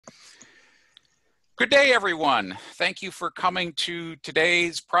Good day, everyone. Thank you for coming to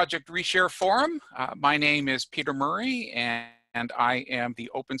today's Project ReShare Forum. My name is Peter Murray, and I am the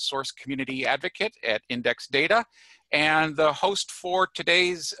open source community advocate at Index Data and the host for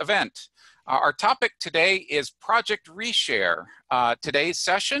today's event. Our topic today is Project ReShare. Today's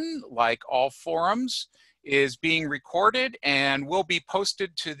session, like all forums, is being recorded and will be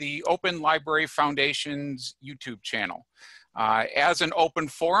posted to the Open Library Foundation's YouTube channel. As an open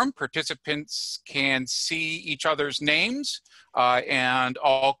forum, participants can see each other's names and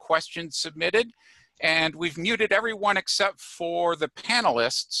all questions submitted. And we've muted everyone except for the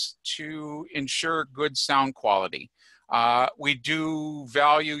panelists to ensure good sound quality. We do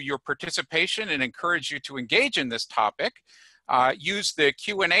value your participation and encourage you to engage in this topic. Use the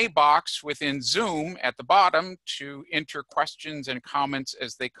Q&A box within Zoom at the bottom to enter questions and comments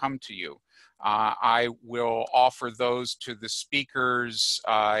as they come to you. I will offer those to the speakers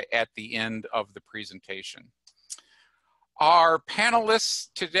at the end of the presentation. Our panelists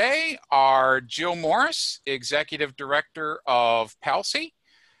today are Jill Morris, Executive Director of PALCI,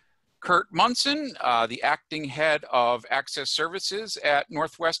 Kurt Munson, the Acting Head of Access Services at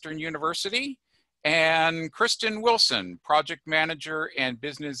Northwestern University, and Kristen Wilson, Project Manager and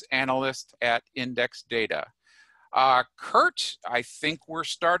Business Analyst at Index Data. Kurt, I think we're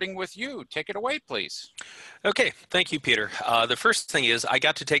starting with you. Take it away, please. Okay, thank you, Peter. The first thing is I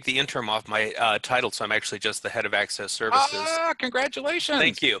got to take the interim off my title, so I'm actually just the head of Access Services. Congratulations.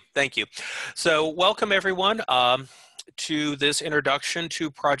 Thank you, thank you. So welcome everyone to this introduction to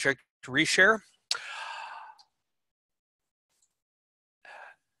Project ReShare.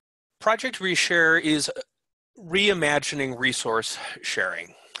 Project ReShare is reimagining resource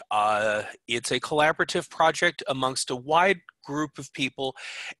sharing. It's a collaborative project amongst a wide group of people,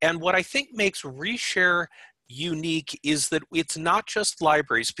 and what I think makes ReShare unique is that it's not just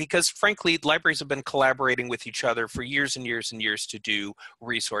libraries, because frankly libraries have been collaborating with each other for years and years and years to do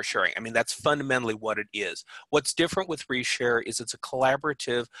resource sharing. I mean, that's fundamentally what it is. What's different with ReShare is it's a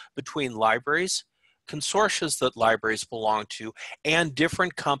collaborative between libraries, consortia that libraries belong to, and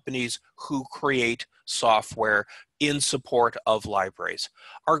different companies who create software in support of libraries.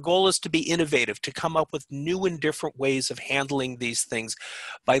 Our goal is to be innovative, to come up with new and different ways of handling these things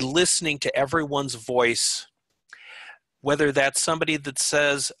by listening to everyone's voice, whether that's somebody that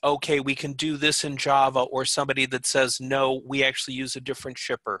says, okay, we can do this in Java, or somebody that says, no, we actually use a different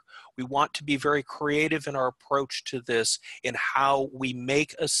shipper. We want to be very creative in our approach to this, in how we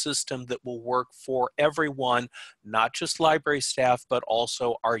make a system that will work for everyone, not just library staff, but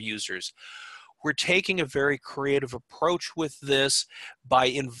also our users. We're taking a very creative approach with this by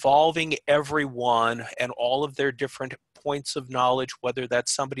involving everyone and all of their different points of knowledge, whether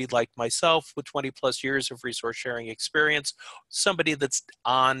that's somebody like myself with 20 plus years of resource sharing experience, somebody that's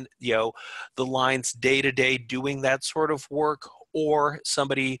on the lines day to day doing that sort of work, or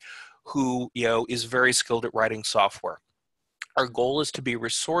somebody who is very skilled at writing software. Our goal is to be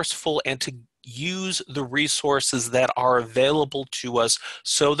resourceful and to use the resources that are available to us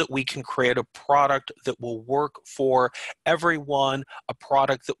so that we can create a product that will work for everyone, a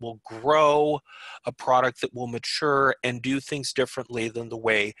product that will grow, a product that will mature and do things differently than the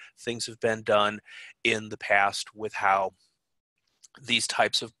way things have been done in the past with how these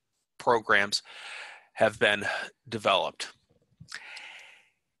types of programs have been developed.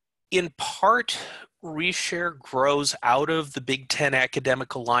 In part, ReShare grows out of the Big 10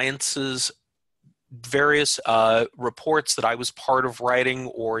 Academic Alliance's various reports that I was part of writing,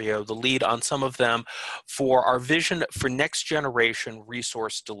 or the lead on some of them, for our vision for next generation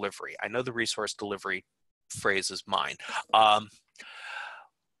resource delivery. I know the resource delivery phrase is mine.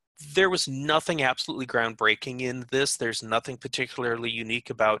 There was nothing absolutely groundbreaking in this. There's nothing particularly unique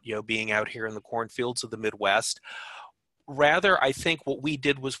about being out here in the cornfields of the Midwest. Rather, I think what we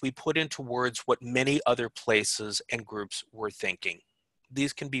did was we put into words what many other places and groups were thinking.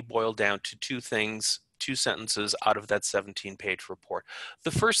 These can be boiled down to two things, two sentences out of that 17-page report.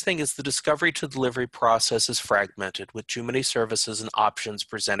 The first thing is the discovery to delivery process is fragmented with too many services and options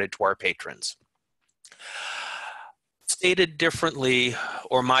presented to our patrons. Stated differently,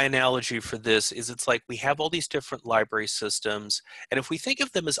 or my analogy for this is, it's like we have all these different library systems, and if we think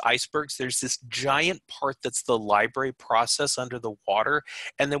of them as icebergs, there's this giant part that's the library process under the water,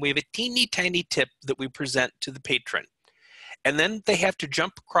 and then we have a teeny tiny tip that we present to the patron. And then they have to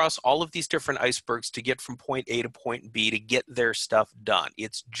jump across all of these different icebergs to get from point A to point B to get their stuff done.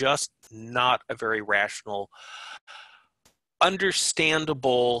 It's just not a very rational,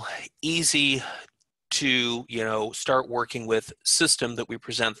 understandable, easy to start working with system that we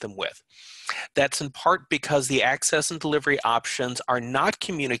present them with. That's in part because the access and delivery options are not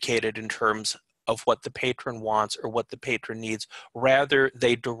communicated in terms of what the patron wants or what the patron needs. Rather,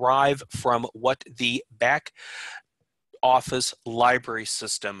 they derive from what the back office library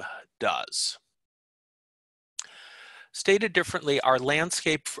system does. Stated differently, our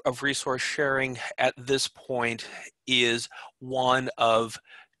landscape of resource sharing at this point is one of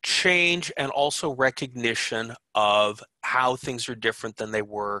change and also recognition of how things are different than they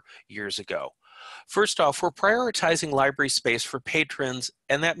were years ago. First off, we're prioritizing library space for patrons,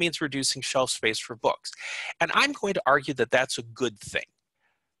 and that means reducing shelf space for books. And I'm going to argue that that's a good thing,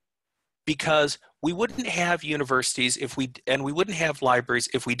 because we wouldn't have universities and we wouldn't have libraries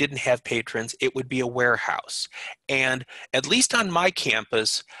if we didn't have patrons. It would be a warehouse. And at least on my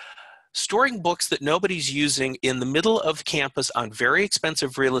campus, storing books that nobody's using in the middle of campus on very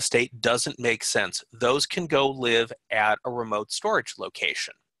expensive real estate doesn't make sense. Those can go live at a remote storage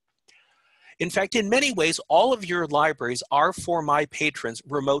location. In fact, in many ways, all of your libraries are, for my patrons,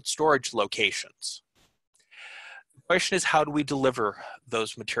 remote storage locations. The question is, how do we deliver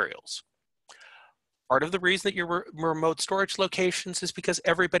those materials? Part of the reason that you're remote storage locations is because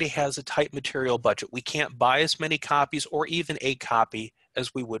everybody has a tight material budget. We can't buy as many copies or even a copy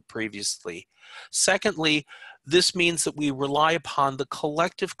as we would previously. Secondly, this means that we rely upon the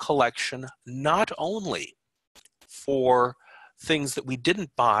collective collection not only for things that we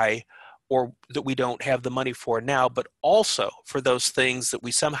didn't buy or that we don't have the money for now, but also for those things that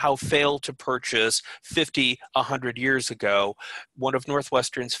we somehow failed to purchase 50, 100 years ago. One of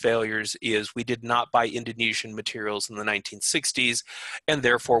Northwestern's failures is we did not buy Indonesian materials in the 1960s, and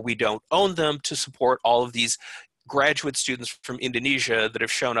therefore we don't own them to support all of these graduate students from Indonesia that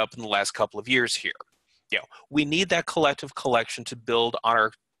have shown up in the last couple of years here. You know, we need that collective collection to build on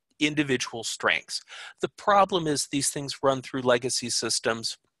our individual strengths. The problem is these things run through legacy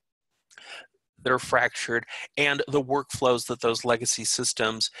systems that are fractured, and the workflows that those legacy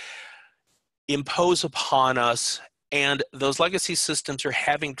systems impose upon us, and those legacy systems are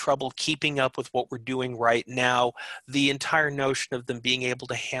having trouble keeping up with what we're doing right now. The entire notion of them being able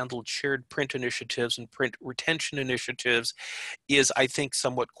to handle shared print initiatives and print retention initiatives is, I think,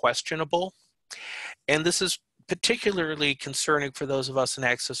 somewhat questionable. And this is particularly concerning for those of us in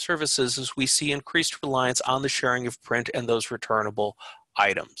access services, as we see increased reliance on the sharing of print and those returnable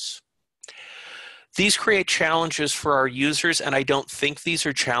items. These create challenges for our users, and I don't think these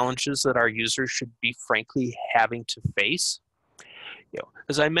are challenges that our users should be, frankly, having to face. You know,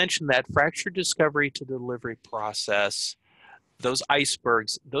 as I mentioned, that fractured discovery to delivery process, those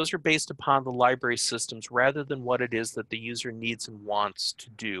icebergs, those are based upon the library systems rather than what it is that the user needs and wants to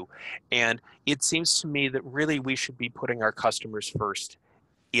do. And it seems to me that really we should be putting our customers first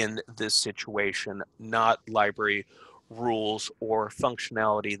in this situation, not library rules or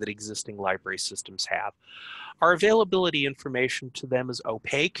functionality that existing library systems have. Our availability information to them is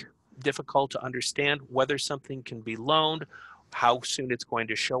opaque, difficult to understand whether something can be loaned, how soon it's going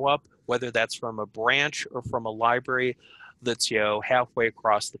to show up, whether that's from a branch or from a library that's, you know, halfway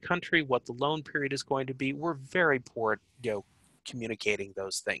across the country, what the loan period is going to be. We're very poor at, you know, communicating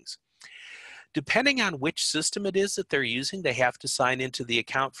those things. Depending on which system it is that they're using, they have to sign into the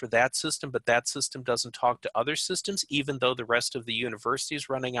account for that system, but that system doesn't talk to other systems, even though the rest of the university is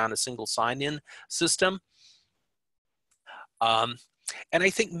running on a single sign-in system. And I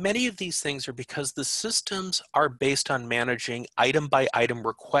think many of these things are because the systems are based on managing item by item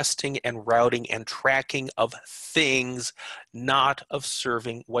requesting and routing and tracking of things, not of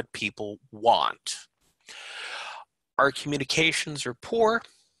serving what people want. Our communications are poor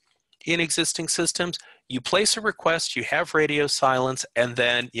in existing systems. You place a request, you have radio silence, and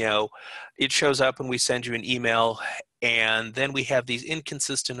then, you know, it shows up and we send you an email, and then we have these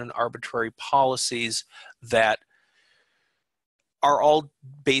inconsistent and arbitrary policies that are all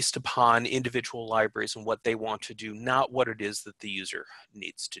based upon individual libraries and what they want to do, not what it is that the user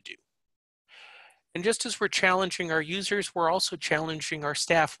needs to do. And just as we're challenging our users, we're also challenging our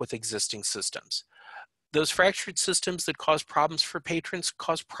staff with existing systems. Those fractured systems that cause problems for patrons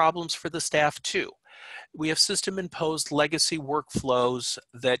cause problems for the staff too. We have system-imposed legacy workflows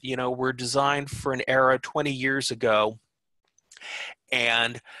that, you know, were designed for an era 20 years ago,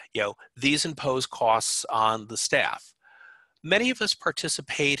 and, you know, these impose costs on the staff. Many of us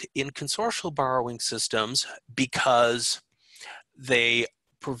participate in consortial borrowing systems because they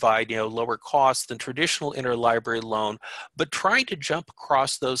provide, you know, lower costs than traditional interlibrary loan, but trying to jump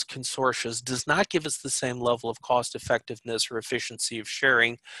across those consortia does not give us the same level of cost effectiveness or efficiency of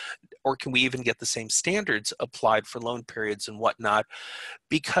sharing, or can we even get the same standards applied for loan periods and whatnot,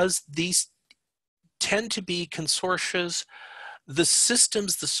 because these tend to be consortia the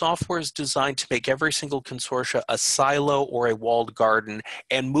systems, the software is designed to make every single consortia a silo or a walled garden,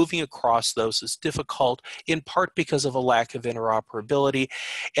 and moving across those is difficult, in part because of a lack of interoperability,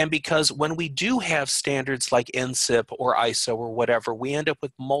 and because when we do have standards like NCIP or ISO or whatever, we end up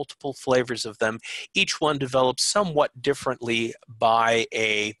with multiple flavors of them, each one developed somewhat differently by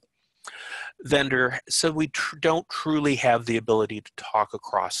a vendor, so we don't truly have the ability to talk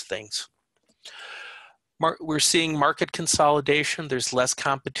across things. We're seeing market consolidation. There's less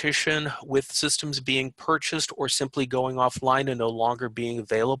competition with systems being purchased or simply going offline and no longer being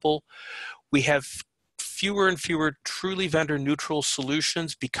available. We have fewer and fewer truly vendor neutral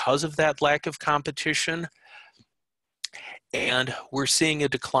solutions because of that lack of competition. And we're seeing a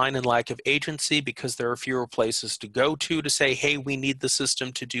decline in lack of agency because there are fewer places to go to say, hey, we need the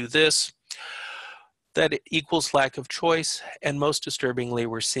system to do this. That equals lack of choice, and most disturbingly,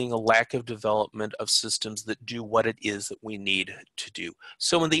 we're seeing a lack of development of systems that do what it is that we need to do.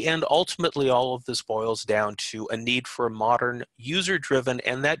 So in the end, ultimately, all of this boils down to a need for a modern, user-driven,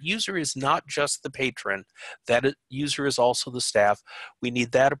 and that user is not just the patron, that user is also the staff. We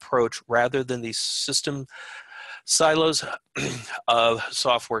need that approach rather than these system silos of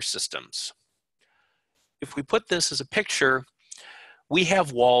software systems. If we put this as a picture, we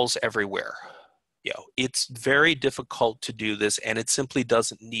have walls everywhere. It's very difficult to do this, and it simply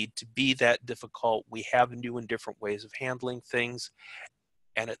doesn't need to be that difficult. We have new and different ways of handling things.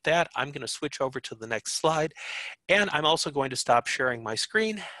 And at that, I'm going to switch over to the next slide. And I'm also going to stop sharing my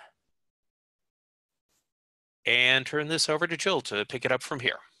screen and turn this over to Jill to pick it up from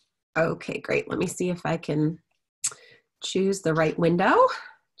here. Okay, great. Let me see if I can choose the right window.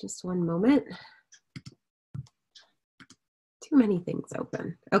 Just one moment. Too many things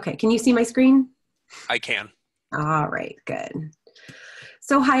open. Okay, can you see my screen? I can. All right, good.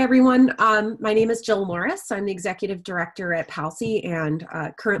 So hi, everyone. My name is Jill Morris. I'm the Executive Director at PALCI and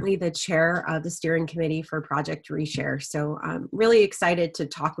currently the Chair of the Steering Committee for Project ReShare. So I'm really excited to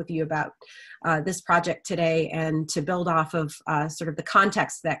talk with you about this project today and to build off of sort of the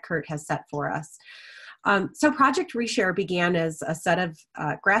context that Kurt has set for us. So Project ReShare began as a set of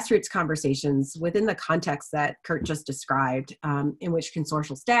grassroots conversations within the context that Kurt just described, in which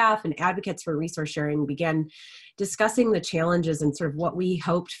consortial staff and advocates for resource sharing began discussing the challenges and sort of what we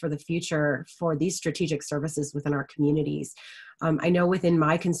hoped for the future for these strategic services within our communities. I know within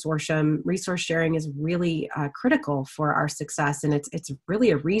my consortium, resource sharing is really critical for our success, and it's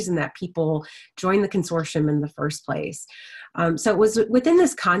really a reason that people join the consortium in the first place. So it was within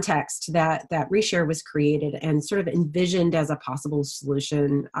this context that ReShare was created and sort of envisioned as a possible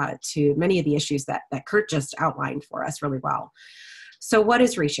solution to many of the issues that Kurt just outlined for us really well. So what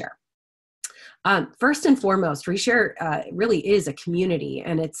is ReShare? First and foremost, ReShare really is a community,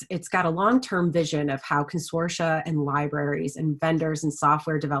 and it's got a long-term vision of how consortia and libraries and vendors and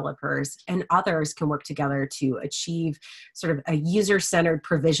software developers and others can work together to achieve sort of a user-centered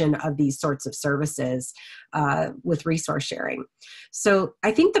provision of these sorts of services with resource sharing. So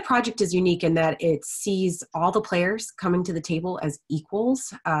I think the project is unique in that it sees all the players coming to the table as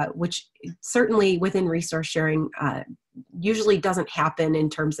equals, which certainly within resource sharing usually doesn't happen in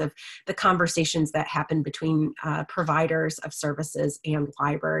terms of the conversations that happen between providers of services and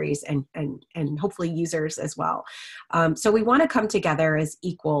libraries and hopefully users as well. So we want to come together as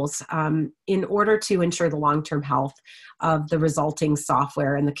equals in order to ensure the long-term health of the resulting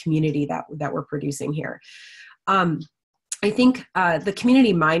software and the community that we're producing here. I think the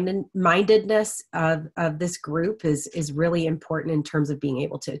community mindedness of this group is really important in terms of being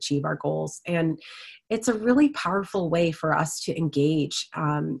able to achieve our goals. And it's a really powerful way for us to engage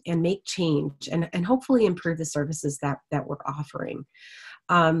and make change and hopefully improve the services that we're offering.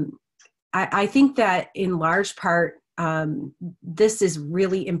 I think that in large part, this is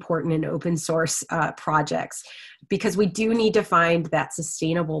really important in open source projects because we do need to find that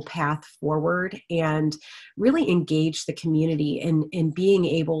sustainable path forward and really engage the community in being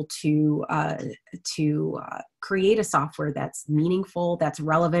able to create a software that's meaningful, that's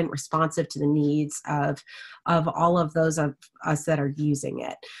relevant, responsive to the needs of all of those of us that are using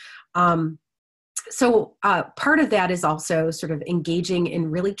it. So part of that is also sort of engaging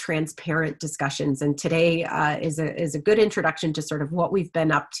in really transparent discussions. And today is a good introduction to sort of what we've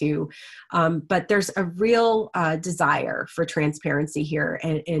been up to. But there's a real desire for transparency here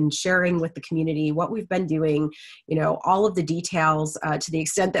and sharing with the community what we've been doing. You know, all of the details to the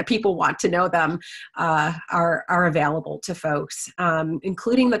extent that people want to know them are available to folks,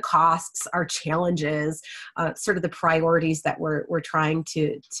 including the costs, our challenges, sort of the priorities that we're trying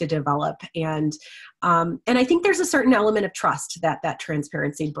to develop. And And I think there's a certain element of trust that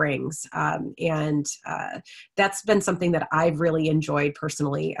transparency brings. And that's been something that I've really enjoyed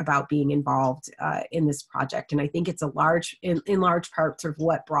personally about being involved in this project. And I think it's in large part sort of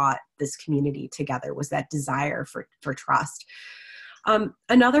what brought this community together, was that desire for trust.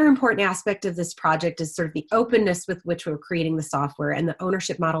 Another important aspect of this project is sort of the openness with which we're creating the software and the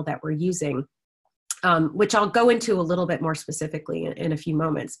ownership model that we're using, which I'll go into a little bit more specifically in a few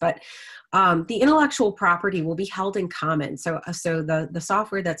moments. But the intellectual property will be held in common. So the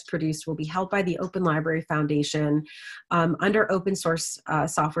software that's produced will be held by the Open Library Foundation under open source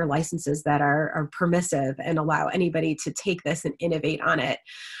software licenses that are permissive and allow anybody to take this and innovate on it.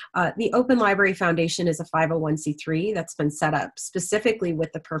 The Open Library Foundation is a 501c3 that's been set up specifically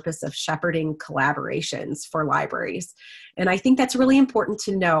with the purpose of shepherding collaborations for libraries. And I think that's really important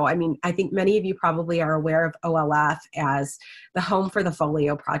to know. I mean, I think many of you probably are aware of OLF as the home for the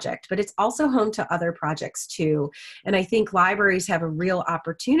FOLIO project, but it's also home to other projects too. And I think libraries have a real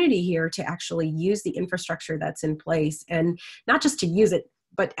opportunity here to actually use the infrastructure that's in place, and not just to use it,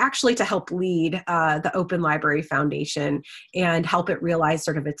 but actually to help lead the Open Library Foundation and help it realize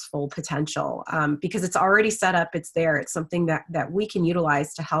sort of its full potential. Because it's already set up, it's there, it's something that we can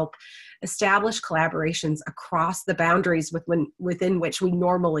utilize to help establish collaborations across the boundaries within which we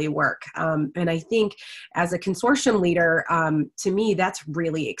normally work. And I think as a consortium leader, to me, that's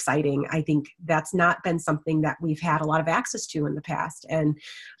really exciting. I think that's not been something that we've had a lot of access to in the past. And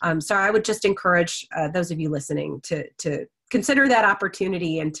so I would just encourage those of you listening to consider that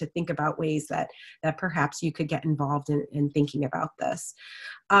opportunity and to think about ways that perhaps you could get involved in thinking about this.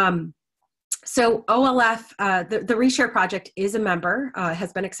 So OLF, the ReShare project is a member,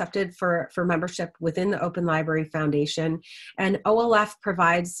 has been accepted for membership within the Open Library Foundation, and OLF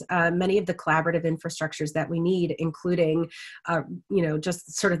provides many of the collaborative infrastructures that we need, including,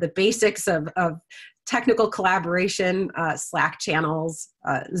 just sort of the basics of technical collaboration, Slack channels,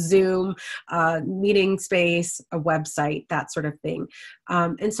 Zoom, meeting space, a website, that sort of thing.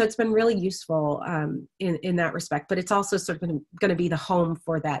 And so it's been really useful in that respect, but it's also sort of going to be the home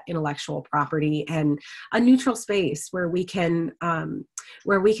for that intellectual property and a neutral space where we can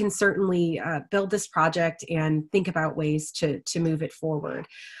certainly build this project and think about ways to move it forward.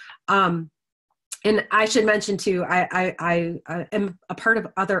 And I should mention too, I am a part of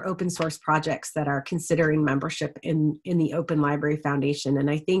other open source projects that are considering membership in the Open Library Foundation. And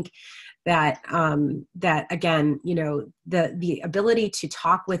I think that again, the ability to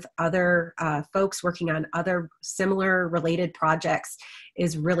talk with other folks working on other similar related projects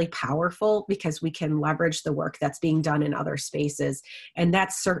is really powerful, because we can leverage the work that's being done in other spaces. And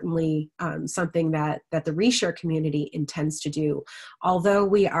that's certainly something that the ReShare community intends to do. Although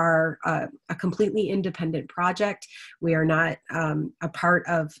we are a completely independent project, we are not a part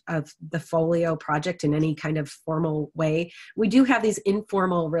of the FOLIO project in any kind of formal way. We do have these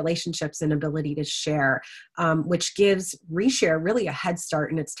informal relationships and ability to share, which gives ReShare really a head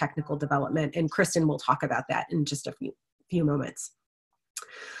start in its technical development. And Kristen will talk about that in just a few moments.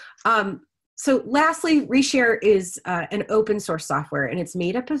 So lastly, ReShare is an open source software, and it's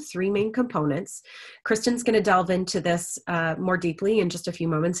made up of three main components. Kristen's going to delve into this more deeply in just a few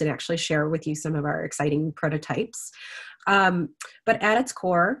moments and actually share with you some of our exciting prototypes. But at its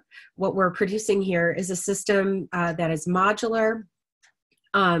core, what we're producing here is a system that is modular,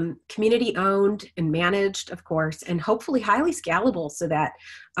 community owned and managed, of course, and hopefully highly scalable, so that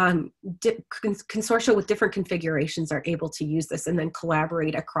consortia with different configurations are able to use this and then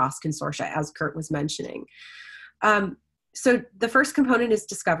collaborate across consortia, as Kurt was mentioning. So the first component is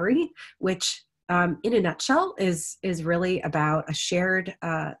discovery, which in a nutshell is really about a shared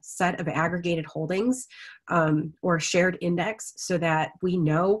set of aggregated holdings or shared index, so that we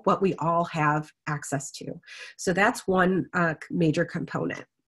know what we all have access to. So that's one major component.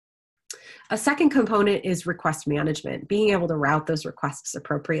 A second component is request management, being able to route those requests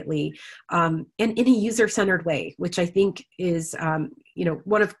appropriately and in a user-centered way, which I think is,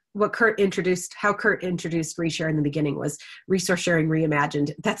 one of what Kurt introduced, how Kurt introduced ReShare in the beginning was resource sharing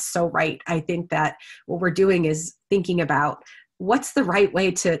reimagined. That's so right. I think that what we're doing is thinking about what's the right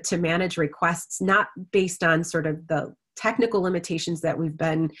way to manage requests, not based on sort of the technical limitations that we've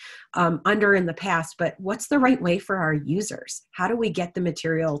been under in the past, but what's the right way for our users? How do we get the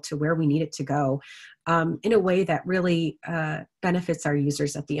material to where we need it to go in a way that really benefits our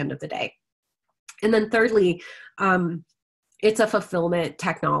users at the end of the day? And then thirdly, it's a fulfillment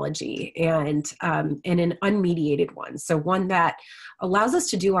technology and an unmediated one. So one that allows us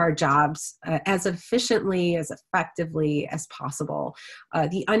to do our jobs as efficiently, as effectively as possible.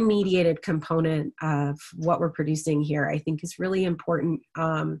 The unmediated component of what we're producing here, I think, is really important.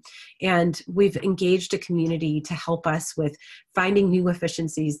 And we've engaged a community to help us with finding new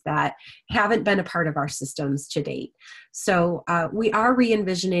efficiencies that haven't been a part of our systems to date. So we are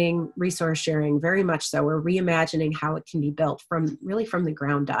re-envisioning resource sharing, very much so. We're reimagining how it can be built from the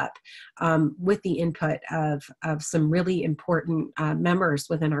ground up, with the input of some really important members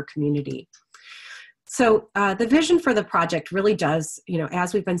within our community. So the vision for the project really does,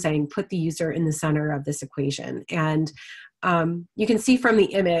 as we've been saying, put the user in the center of this equation. And you can see from the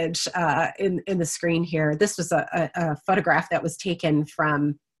image in the screen here, this was a photograph that was taken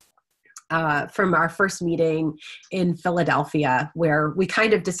from our first meeting in Philadelphia, where we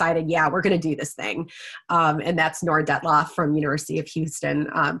kind of decided, yeah, we're going to do this thing. And that's Nora Detloff from University of Houston,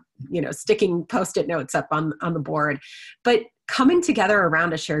 sticking Post-it notes up on the board. But coming together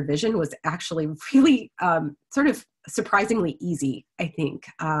around a shared vision was actually really sort of surprisingly easy, I think,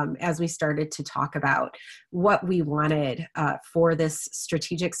 as we started to talk about what we wanted for this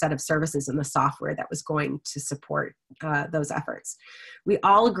strategic set of services and the software that was going to support those efforts. We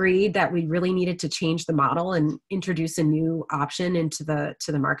all agreed that we really needed to change the model and introduce a new option into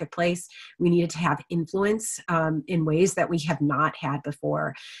the marketplace. We needed to have influence in ways that we have not had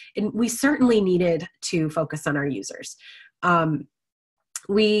before. And we certainly needed to focus on our users.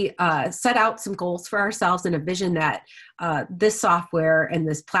 We set out some goals for ourselves and a vision that this software and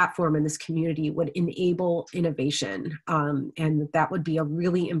this platform and this community would enable innovation, and that would be a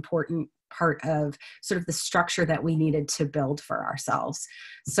really important part of sort of the structure that we needed to build for ourselves.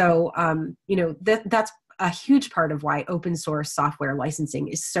 So, that's a huge part of why open source software licensing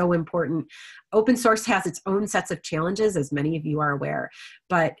is so important. Open source has its own sets of challenges, as many of you are aware,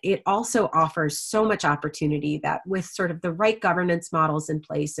 but it also offers so much opportunity that with sort of the right governance models in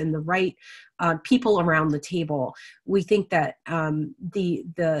place and the right people around the table, we think that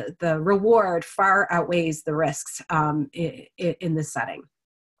the reward far outweighs the risks in this setting.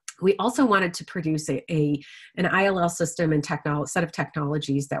 We also wanted to produce an ILL system and set of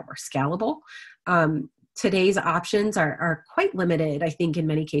technologies that were scalable. Today's options are quite limited, I think, in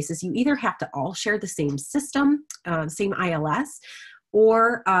many cases. You either have to all share the same system, same ILS,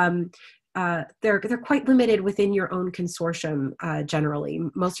 or they're quite limited within your own consortium generally.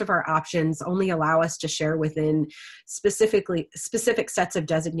 Most of our options only allow us to share within specific sets of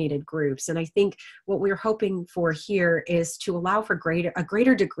designated groups. And I think what we're hoping for here is to allow for a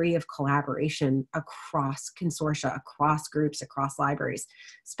greater degree of collaboration across consortia, across groups, across libraries,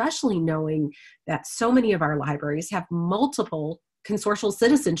 especially knowing that so many of our libraries have multiple consortial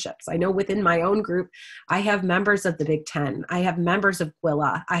citizenships. I know within my own group, I have members of the Big Ten, I have members of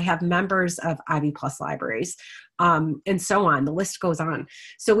GWILA, I have members of Ivy Plus libraries, and so on. The list goes on.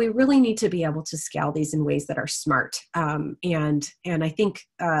 So we really need to be able to scale these in ways that are smart. And I think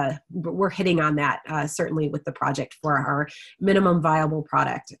we're hitting on that certainly with the project for our minimum viable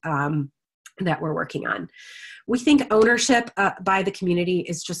product that we're working on. We think ownership by the community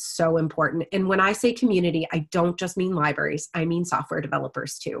is just so important. And when I say community, I don't just mean libraries, I mean software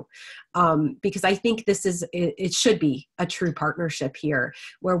developers too. Because I think it should be a true partnership here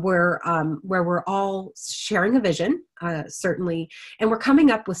where we're all sharing a vision, certainly, and we're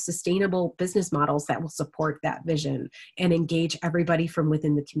coming up with sustainable business models that will support that vision and engage everybody from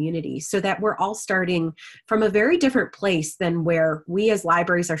within the community so that we're all starting from a very different place than where we as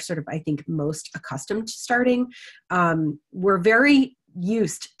libraries are sort of, I think, most accustomed to starting. We're very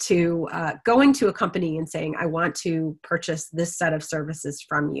used to going to a company and saying, I want to purchase this set of services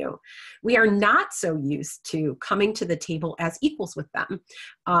from you. We are not so used to coming to the table as equals with them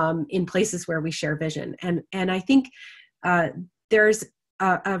in places where we share vision. And I think there's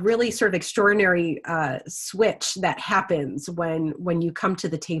a really sort of extraordinary switch that happens when you come to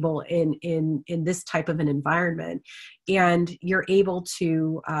the table in this type of an environment and you're able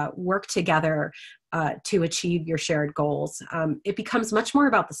to work together to achieve your shared goals. It becomes much more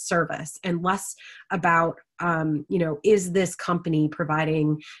about the service and less about, is this company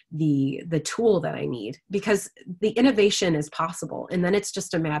providing the tool that I need? Because the innovation is possible. And then it's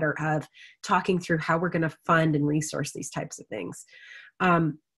just a matter of talking through how we're going to fund and resource these types of things.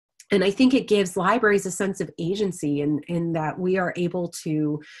 And I think it gives libraries a sense of agency in that we are able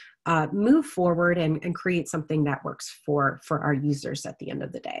to move forward and create something that works for our users at the end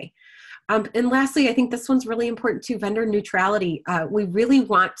of the day. And lastly, I think this one's really important too, vendor neutrality. We really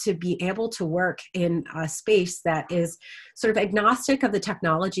want to be able to work in a space that is sort of agnostic of the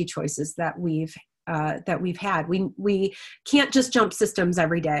technology choices that we've that we've had. We can't just jump systems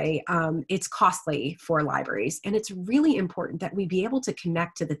every day. It's costly for libraries, and it's really important that we be able to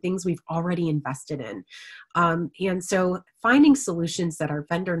connect to the things we've already invested in. And so finding solutions that are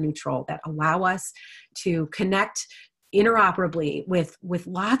vendor neutral, that allow us to connect interoperably with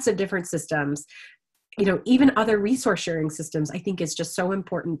lots of different systems, even other resource sharing systems, I think is just so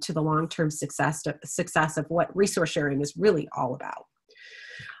important to the long-term success of what resource sharing is really all about.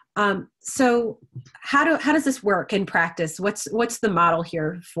 So how does this work in practice? What's the model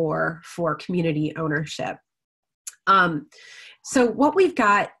here for community ownership? So what we've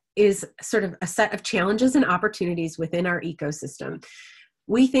got is sort of a set of challenges and opportunities within our ecosystem.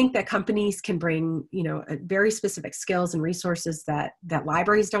 We think that companies can bring, very specific skills and resources that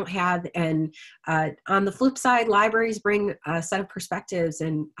libraries don't have, and on the flip side, libraries bring a set of perspectives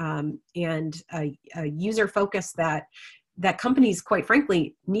and a user focus that companies, quite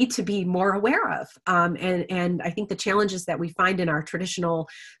frankly, need to be more aware of. And I think the challenges that we find in our traditional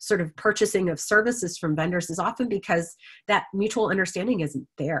sort of purchasing of services from vendors is often because that mutual understanding isn't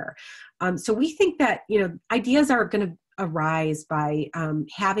there. So we think that, ideas are going to arise by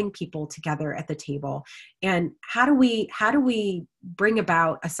having people together at the table. And how do we bring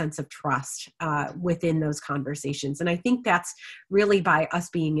about a sense of trust within those conversations? And I think that's really by us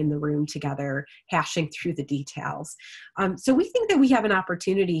being in the room together, hashing through the details. So we think that we have an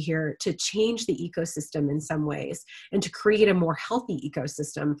opportunity here to change the ecosystem in some ways and to create a more healthy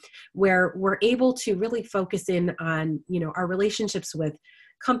ecosystem where we're able to really focus in on, our relationships with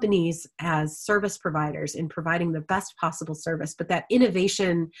companies as service providers in providing the best possible service, but that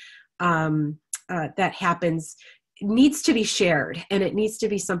innovation that happens needs to be shared, and it needs to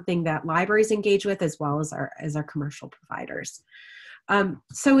be something that libraries engage with as well as our commercial providers.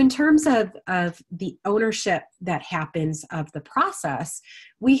 So in terms of the ownership that happens of the process,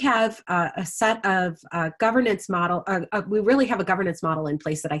 we have a set of governance model. We really have a governance model in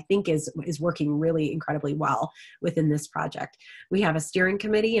place that I think is working really incredibly well within this project. We have a steering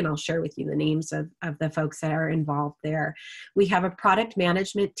committee, and I'll share with you the names of the folks that are involved there. We have a product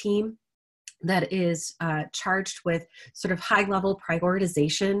management team that is charged with sort of high-level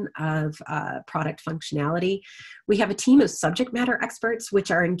prioritization of product functionality. We have a team of subject matter experts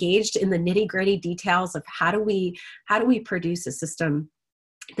which are engaged in the nitty-gritty details of how do we produce a system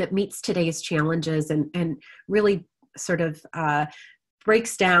that meets today's challenges and really sort of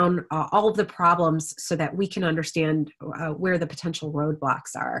breaks down all of the problems so that we can understand where the potential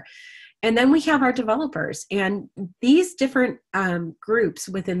roadblocks are. And then we have our developers, and these different groups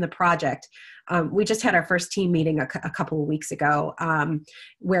within the project. We just had our first team meeting a couple of weeks ago,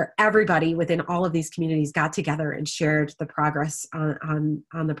 where everybody within all of these communities got together and shared the progress on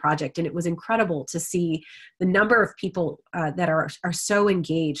the project. And it was incredible to see the number of people that are so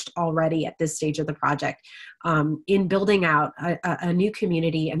engaged already at this stage of the project in building out a new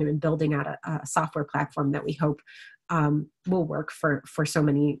community and in building out a software platform that we hope will work for so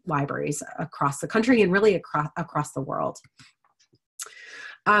many libraries across the country and really across the world.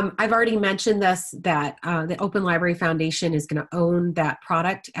 I've already mentioned this, that the Open Library Foundation is going to own that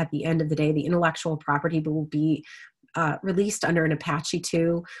product at the end of the day. The intellectual property will be released under an Apache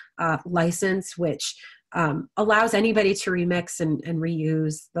 2 license, which allows anybody to remix and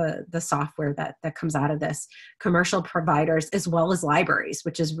reuse the software that comes out of this. Commercial providers as well as libraries,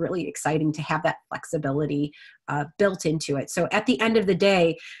 which is really exciting to have that flexibility built into it. So at the end of the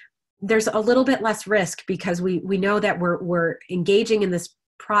day, there's a little bit less risk because we know that we're engaging in this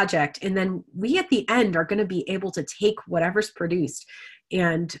project, and then we at the end are going to be able to take whatever's produced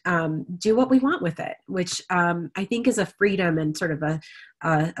and do what we want with it, which I think is a freedom and sort of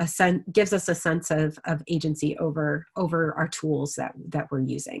a sense, gives us a sense of agency over our tools that we're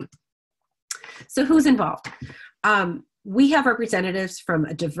using. So who's involved? We have representatives from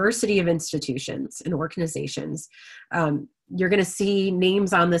a diversity of institutions and organizations. You're going to see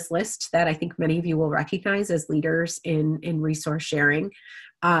names on this list that I think many of you will recognize as leaders in resource sharing.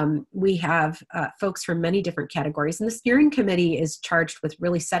 We have folks from many different categories, and the steering committee is charged with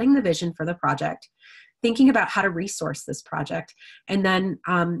really setting the vision for the project, thinking about how to resource this project, and then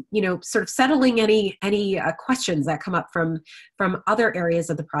sort of settling any questions that come up from other areas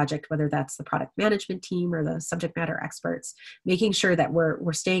of the project, whether that's the product management team or the subject matter experts, making sure that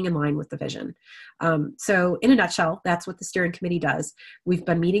we're staying in line with the vision. So in a nutshell, that's what the steering committee does. We've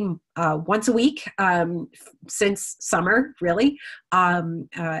been meeting once a week since summer, really.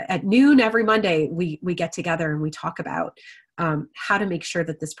 At noon every Monday, we get together and we talk about how to make sure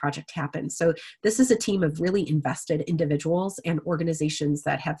that this project happens. So this is a team of really invested individuals and organizations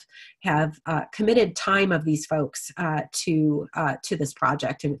that have committed time of these folks to this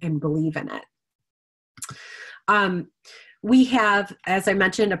project and believe in it. We have, as I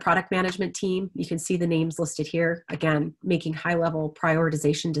mentioned, a product management team. You can see the names listed here. Again, making high-level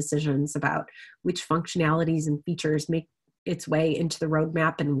prioritization decisions about which functionalities and features make its way into the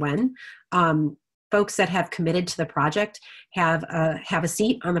roadmap and when. Folks that have committed to the project have a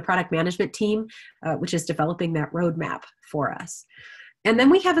seat on the product management team, which is developing that roadmap for us. And then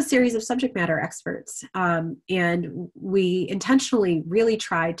we have a series of subject matter experts, and we intentionally really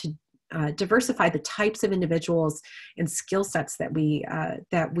tried to diversify the types of individuals and skill sets that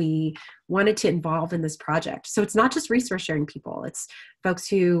we wanted to involve in this project. So it's not just resource sharing people; it's folks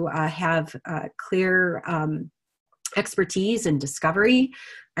who have clear expertise in discovery,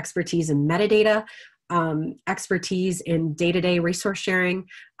 expertise in metadata, expertise in day-to-day resource sharing,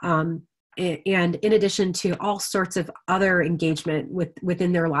 and in addition to all sorts of other engagement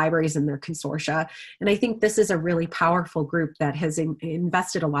within their libraries and their consortia. And I think this is a really powerful group that has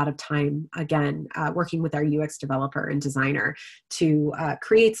invested a lot of time, again, working with our UX developer and designer to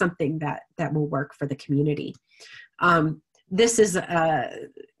create something that will work for the community. This is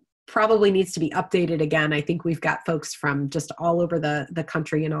probably needs to be updated again. I think we've got folks from just all over the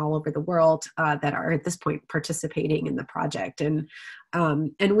country and all over the world that are at this point participating in the project. And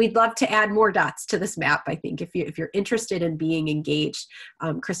we'd love to add more dots to this map. I think if you're interested in being engaged,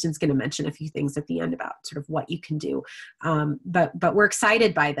 Kristen's going to mention a few things at the end about sort of what you can do. But we're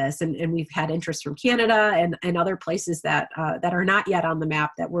excited by this, and we've had interest from Canada and other places that are not yet on the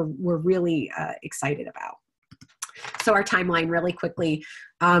map that we're really excited about. So our timeline really quickly,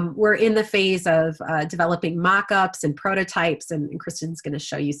 we're in the phase of developing mock-ups and prototypes, and Kristen's going to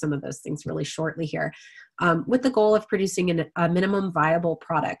show you some of those things really shortly here, with the goal of producing a minimum viable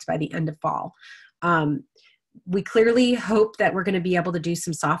product by the end of fall. We clearly hope that we're going to be able to do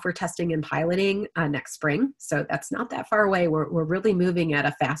some software testing and piloting next spring. So that's not that far away. We're really moving at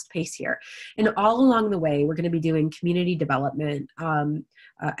a fast pace here. And all along the way, we're going to be doing community development.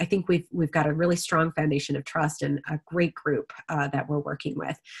 I think we've got a really strong foundation of trust and a great group that we're working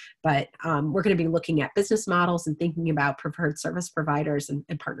with. But we're going to be looking at business models and thinking about preferred service providers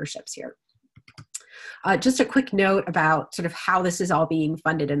and partnerships here. Just a quick note about sort of how this is all being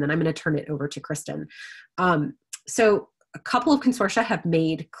funded, and then I'm going to turn it over to Kristen. So a couple of consortia have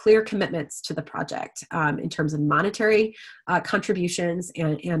made clear commitments to the project in terms of monetary contributions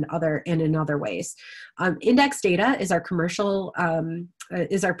and in other ways. Index Data is our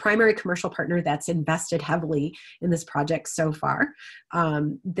primary commercial partner that's invested heavily in this project so far.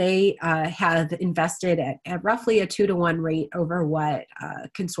 They have invested at roughly a 2-to-1 rate over what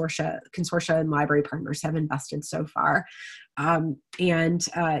consortia and library partners have invested so far. And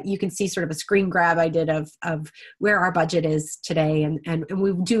you can see sort of a screen grab I did of where our budget is today. And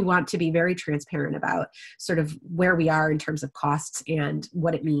we do want to be very transparent about sort of where we are in terms of costs and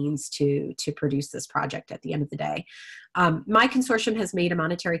what it means to produce this project at the end of the day. My consortium has made a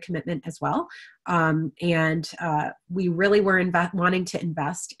monetary commitment as well. And we really were wanting to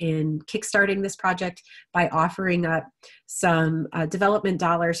invest in kickstarting this project by offering up some development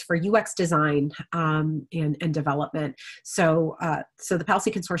dollars for UX design and development. So the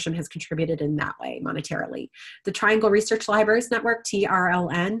PALCI consortium has contributed in that way monetarily. The Triangle Research Libraries Network,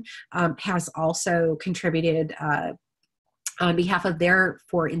 TRLN, has also contributed on behalf of their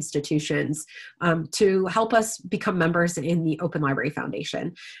 4 institutions to help us become members in the Open Library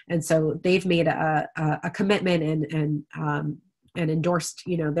Foundation. And so they've made a commitment and endorsed,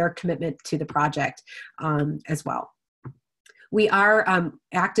 their commitment to the project as well. We are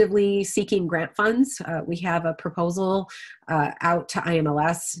actively seeking grant funds. We have a proposal out to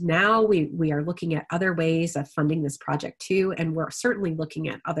IMLS now. We are looking at other ways of funding this project too, and we're certainly looking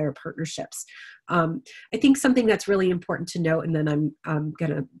at other partnerships. I think something that's really important to note, and then I'm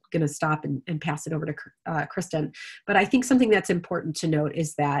gonna stop and pass it over to Kristen, but I think something that's important to note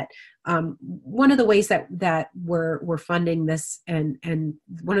is that one of the ways that we're funding this, and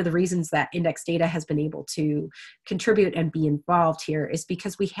one of the reasons that Index Data has been able to contribute and be involved here is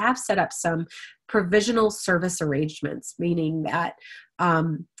because we have set up some provisional service arrangements, meaning that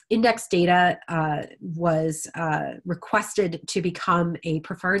Index Data was requested to become a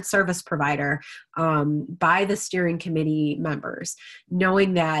preferred service provider by the steering committee members,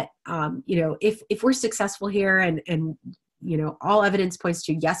 knowing that if we're successful here and all evidence points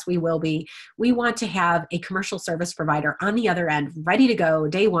to, yes, we will be. We want to have a commercial service provider on the other end, ready to go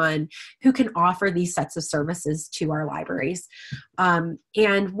day one, who can offer these sets of services to our libraries.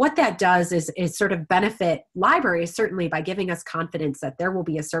 And what that does is sort of benefit libraries, certainly by giving us confidence that there will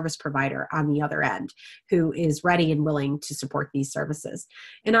be a service provider on the other end who is ready and willing to support these services.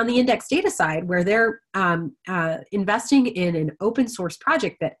 And on the index data side, where they're investing in an open source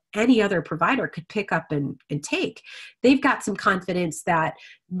project that any other provider could pick up and take, they've got some confidence that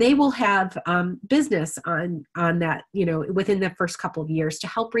they will have business on that, within the first couple of years to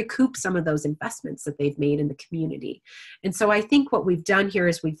help recoup some of those investments that they've made in the community. And so I think what we've done here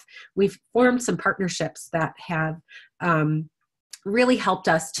is we've formed some partnerships that have really helped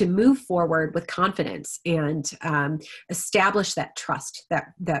us to move forward with confidence and establish that trust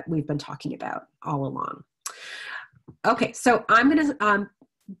that we've been talking about all along. Okay, so I'm going to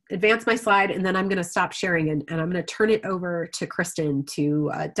advance my slide, and then I'm going to stop sharing, and I'm going to turn it over to Kristen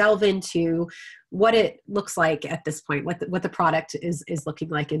to delve into what it looks like at this point, what the product is looking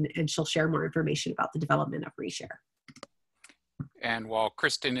like, and she'll share more information about the development of ReShare. And while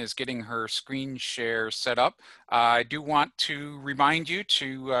Kristen is getting her screen share set up, I do want to remind you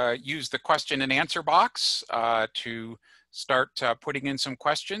to use the question and answer box to start putting in some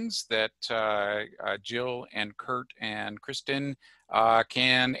questions that Jill and Kurt and Kristen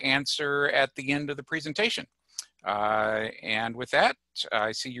can answer at the end of the presentation. And with that,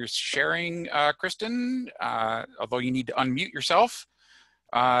 I see you're sharing, Kristen, although you need to unmute yourself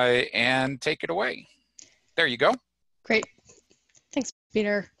and take it away. There you go. Great. Thanks,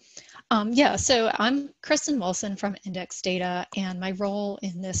 Peter. Yeah, so I'm Kristen Munson from Index Data, and my role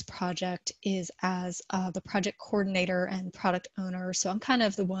in this project is as the project coordinator and product owner. So I'm kind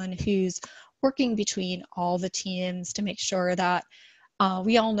of the one who's working between all the teams to make sure that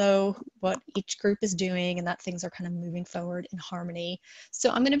we all know what each group is doing and that things are kind of moving forward in harmony.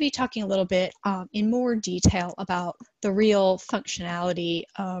 So I'm going to be talking a little bit in more detail about the real functionality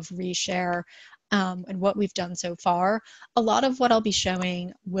of ReShare and what we've done so far. A lot of what I'll be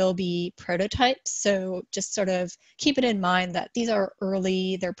showing will be prototypes, so just sort of keep it in mind that these are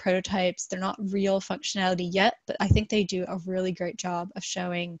early, they're prototypes, they're not real functionality yet, but I think they do a really great job of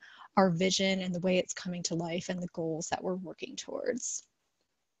showing our vision and the way it's coming to life and the goals that we're working towards.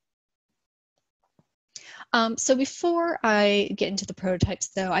 So before I get into the prototypes,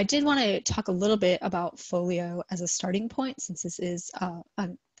 though, I did want to talk a little bit about FOLIO as a starting point, since this is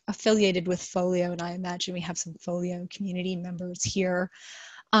affiliated with FOLIO, and I imagine we have some FOLIO community members here.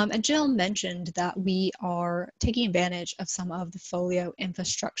 And Jill mentioned that we are taking advantage of some of the FOLIO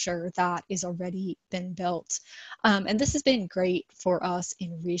infrastructure that is already been built. And this has been great for us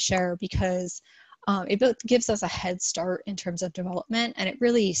in ReShare because it gives us a head start in terms of development, and it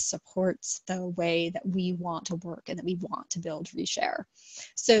really supports the way that we want to work and that we want to build ReShare.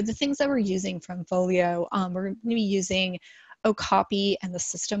 So the things that we're using from FOLIO, we're going to be using Okapi and the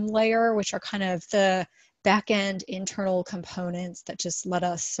system layer, which are kind of the back-end internal components that just let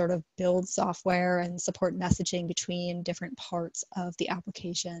us sort of build software and support messaging between different parts of the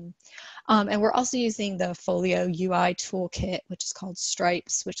application. And we're also using the FOLIO UI toolkit, which is called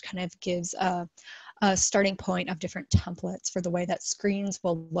Stripes, which kind of gives a starting point of different templates for the way that screens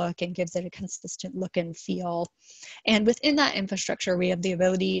will look and gives it a consistent look and feel. And within that infrastructure, we have the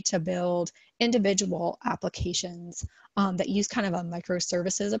ability to build individual applications that use kind of a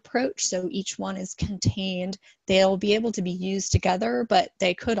microservices approach. So each one is contained. They'll be able to be used together, but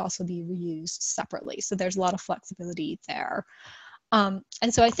they could also be reused separately. So there's a lot of flexibility there. And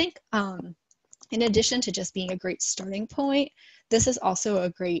so I think in addition to just being a great starting point, this is also a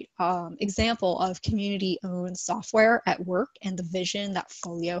great example of community-owned software at work and the vision that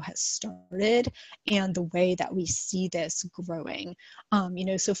FOLIO has started and the way that we see this growing.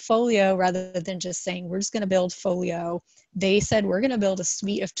 So FOLIO, rather than just saying, we're just going to build FOLIO, they said, we're going to build a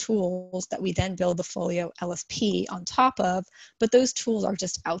suite of tools that we then build the FOLIO LSP on top of, but those tools are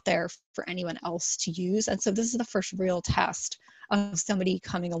just out there for anyone else to use. And so this is the first real test of somebody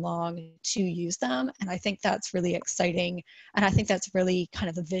coming along to use them. And I think that's really exciting. And I think that's really kind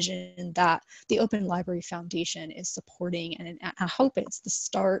of the vision that the Open Library Foundation is supporting. And I hope it's the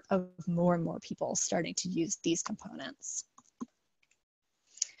start of more and more people starting to use these components.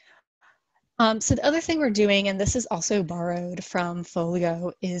 So the other thing we're doing, and this is also borrowed from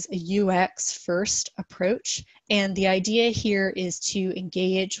FOLIO, is a UX first approach. And the idea here is to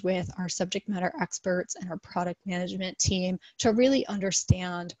engage with our subject matter experts and our product management team to really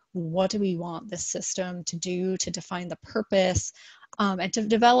understand what do we want this system to do, to define the purpose, and to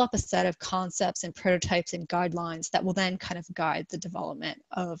develop a set of concepts and prototypes and guidelines that will then kind of guide the development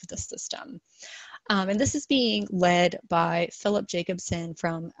of the system. And this is being led by Philip Jacobson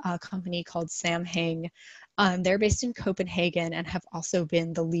from a company called Samhang. They're based in Copenhagen and have also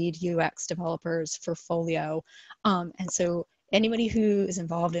been the lead UX developers for FOLIO. And so anybody who is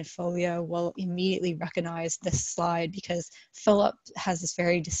involved in FOLIO will immediately recognize this slide because Philip has this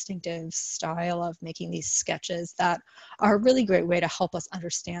very distinctive style of making these sketches that are a really great way to help us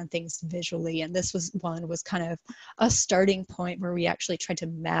understand things visually. And this was kind of a starting point where we actually tried to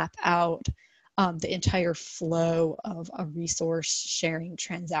map out the entire flow of a resource sharing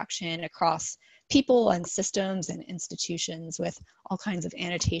transaction across people and systems and institutions with all kinds of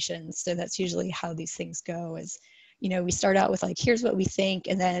annotations. So that's usually how these things go is, you know, we start out with like, here's what we think,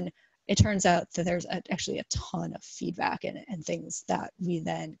 and then it turns out that there's actually a ton of feedback and things that we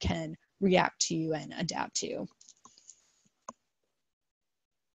then can react to and adapt to.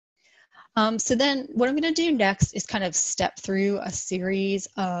 So then what I'm going to do next is kind of step through a series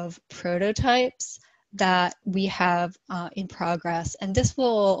of prototypes that we have in progress. And this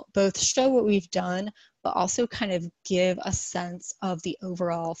will both show what we've done, but also kind of give a sense of the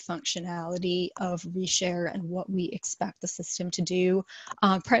overall functionality of ReShare and what we expect the system to do,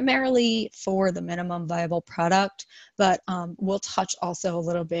 primarily for the minimum viable product, but we'll touch also a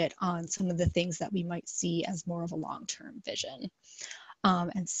little bit on some of the things that we might see as more of a long-term vision.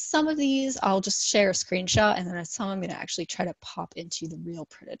 And some of these I'll just share a screenshot, and then some I'm going to actually try to pop into the real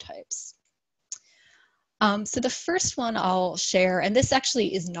prototypes. So the first one I'll share, and this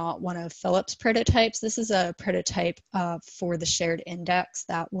actually is not one of Philip's prototypes. This is a prototype for the shared index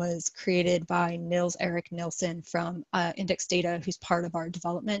that was created by Nils Erik Nilsson from Index Data, who's part of our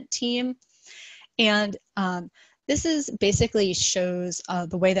development team. And this is basically shows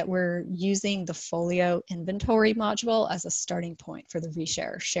the way that we're using the FOLIO inventory module as a starting point for the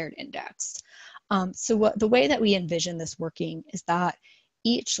ReShare shared index. So the way that we envision this working is that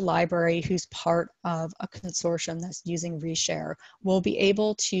each library who's part of a consortium that's using ReShare will be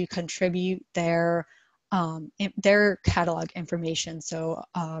able to contribute their catalog information, so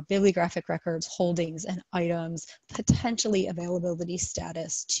bibliographic records, holdings, and items, potentially availability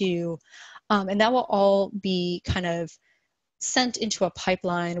status too. And that will all be kind of sent into a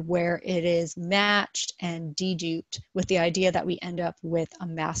pipeline where it is matched and deduped with the idea that we end up with a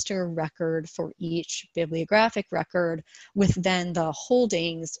master record for each bibliographic record with then the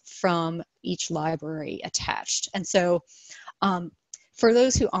holdings from each library attached. And so for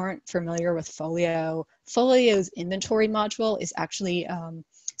those who aren't familiar with FOLIO, FOLIO's inventory module is actually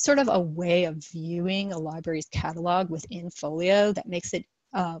sort of a way of viewing a library's catalog within FOLIO that makes it,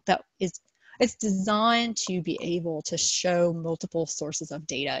 it's designed to be able to show multiple sources of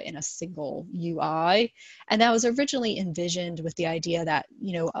data in a single UI. And that was originally envisioned with the idea that,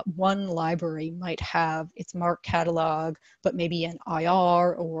 you know, one library might have its MARC catalog, but maybe an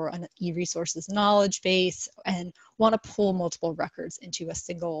IR or an e-resources knowledge base, and want to pull multiple records into a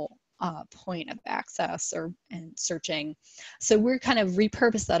single point of access and searching. So we're kind of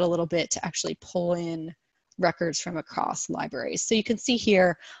repurposed that a little bit to actually pull in records from across libraries. So you can see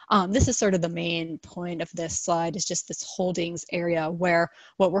here, this is sort of the main point of this slide, is just this holdings area where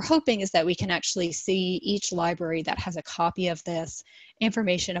what we're hoping is that we can actually see each library that has a copy of this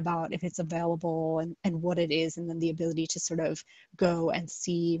information about if it's available and what it is, and then the ability to sort of go and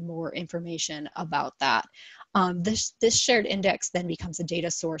see more information about that. This shared index then becomes a data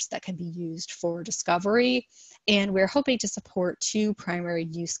source that can be used for discovery, and we're hoping to support two primary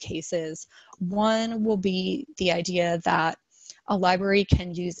use cases. One will be the idea that a library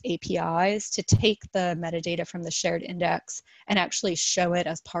can use APIs to take the metadata from the shared index and actually show it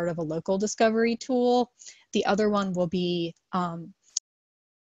as part of a local discovery tool. The other one will be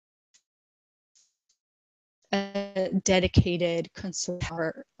a dedicated consortium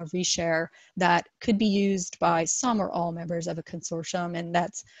or a ReShare that could be used by some or all members of a consortium, and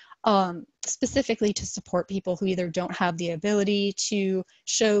that's specifically to support people who either don't have the ability to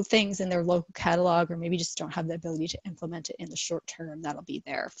show things in their local catalog, or maybe just don't have the ability to implement it in the short term. That'll be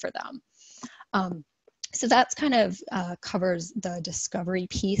there for them. So that's kind of covers the discovery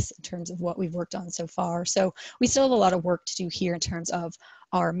piece in terms of what we've worked on so far. So we still have a lot of work to do here in terms of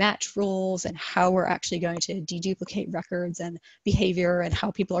our match rules and how we're actually going to deduplicate records and behavior and how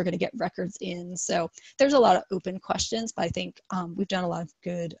people are going to get records in. So there's a lot of open questions, but I think we've done a lot of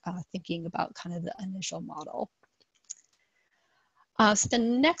good thinking about kind of the initial model. So the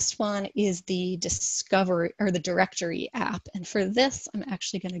next one is the discovery or the directory app. And for this, I'm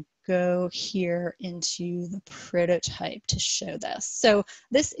actually going to go here into the prototype to show this. So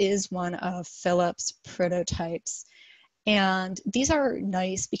this is one of Philip's prototypes. And these are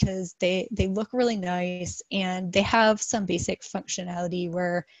nice because they look really nice, and they have some basic functionality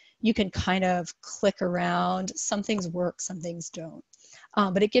where you can kind of click around. Some things work, some things don't.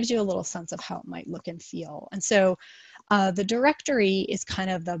 But it gives you a little sense of how it might look and feel. And so the directory is kind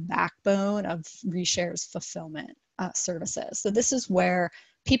of the backbone of ReShare's fulfillment services. So this is where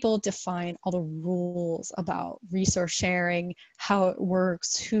people define all the rules about resource sharing, how it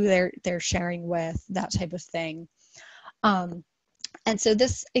works, who they're sharing with, that type of thing. And so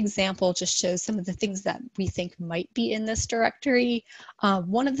this example just shows some of the things that we think might be in this directory.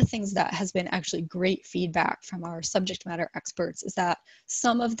 One of the things that has been actually great feedback from our subject matter experts is that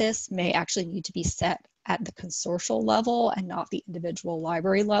some of this may actually need to be set at the consortial level and not the individual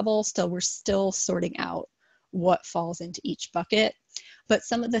library level. So we're still sorting out what falls into each bucket. But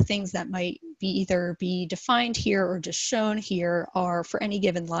some of the things that might be either be defined here or just shown here are for any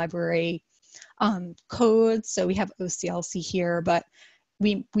given library codes. So we have OCLC here, but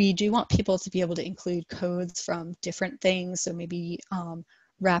we do want people to be able to include codes from different things. So maybe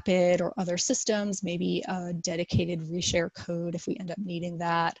Rapid or other systems, maybe a dedicated ReShare code if we end up needing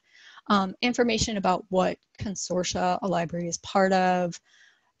that. Information about what consortia a library is part of.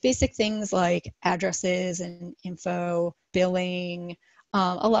 Basic things like addresses and info, billing.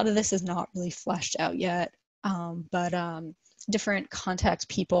 A lot of this is not really fleshed out yet, but different contact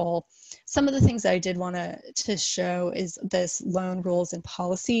people. Some of the things that I did want to show is this loan rules and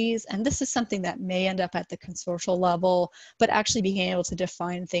policies, and this is something that may end up at the consortial level, but actually being able to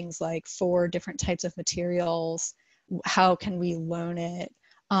define things like for different types of materials, how can we loan it?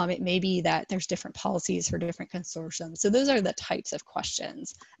 It may be that there's different policies for different consortiums. So those are the types of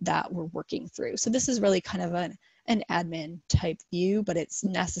questions that we're working through. So this is really kind of an admin type view, but it's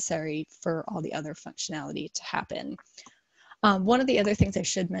necessary for all the other functionality to happen. One of the other things I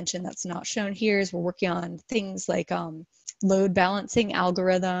should mention that's not shown here is we're working on things like load balancing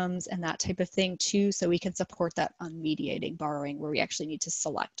algorithms and that type of thing too, so we can support that unmediated borrowing where we actually need to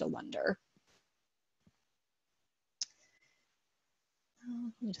select a lender.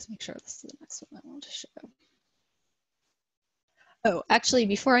 Let me just make sure this is the next one I want to show. Oh, actually,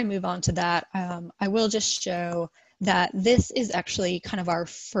 before I move on to that, I will just show that this is actually kind of our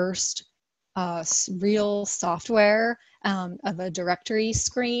first real software of a directory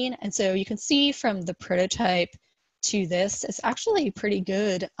screen. And so you can see from the prototype to this, it's actually pretty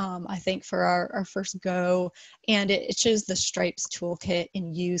good, I think, for our first go. And it shows the Stripes toolkit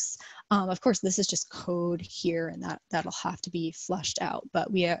in use. Of course, this is just code here, and that'll have to be fleshed out.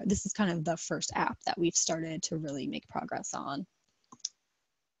 But this is kind of the first app that we've started to really make progress on.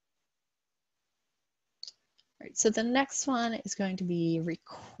 All right, so the next one is going to be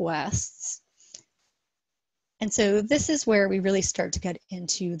requests. And so this is where we really start to get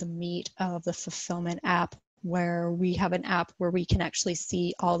into the meat of the fulfillment app, where we have an app where we can actually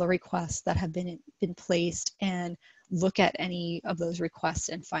see all the requests that have been placed and look at any of those requests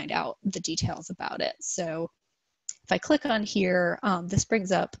and find out the details about it. So if I click on here, this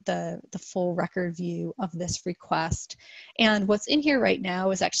brings up the full record view of this request. And what's in here right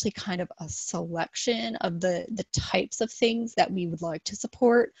now is actually kind of a selection of the types of things that we would like to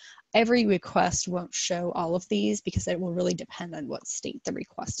support. Every request won't show all of these because it will really depend on what state the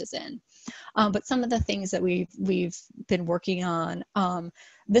request is in. But some of the things that we've been working on,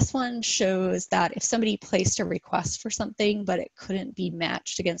 this one shows that if somebody placed a request for something, but it couldn't be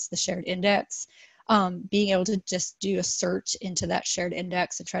matched against the shared index, being able to just do a search into that shared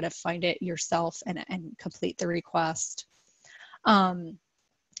index and try to find it yourself and complete the request.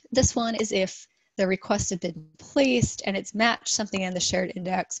 This one is if the request had been placed and it's matched something in the shared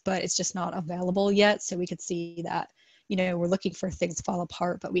index, but it's just not available yet. So we could see that, you know, we're looking for things to fall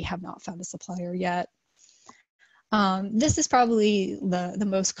apart, but we have not found a supplier yet. This is probably the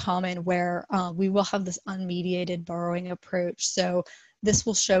most common, where we will have this unmediated borrowing approach. So this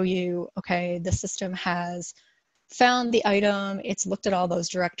will show you, okay, the system has found the item, it's looked at all those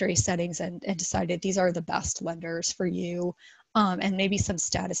directory settings and decided these are the best lenders for you. And maybe some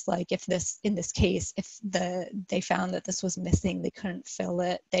status, like if this, in this case, if they found that this was missing, they couldn't fill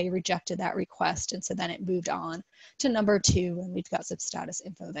it, they rejected that request, and so then it moved on to number 2, and we've got some status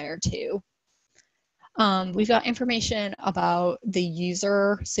info there too. We've got information about the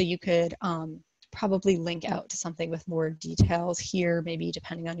user, so you could probably link out to something with more details here, maybe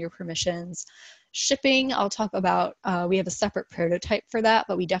depending on your permissions. Shipping, I'll talk about, we have a separate prototype for that,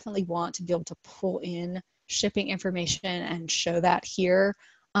 but we definitely want to be able to pull in shipping information and show that here,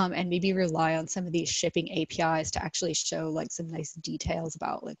 and maybe rely on some of these shipping APIs to actually show like some nice details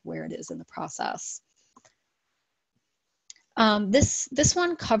about like where it is in the process. This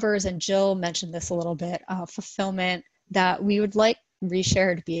one covers, and Jill mentioned this a little bit, fulfillment, that we would like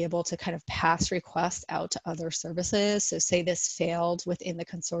ReShare to be able to kind of pass requests out to other services. So say this failed within the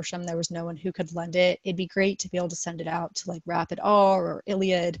consortium, there was no one who could lend it. It'd be great to be able to send it out to like RapidR or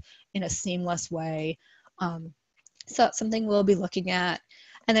Iliad in a seamless way. So that's something we'll be looking at.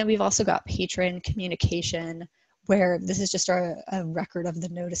 And then we've also got patron communication, where this is just a record of the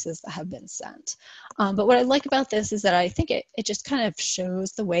notices that have been sent. But what I like about this is that I think it just kind of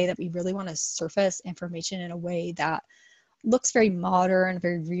shows the way that we really want to surface information in a way that looks very modern,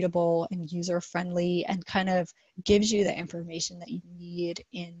 very readable and user-friendly, and kind of gives you the information that you need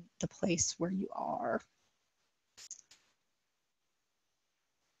in the place where you are.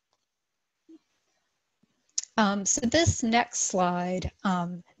 So this next slide,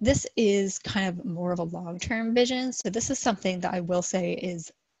 this is kind of more of a long-term vision. So this is something that I will say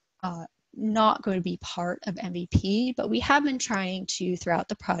is not going to be part of MVP, but we have been trying to, throughout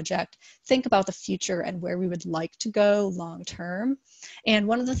the project, think about the future and where we would like to go long-term. And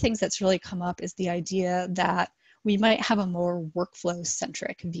one of the things that's really come up is the idea that we might have a more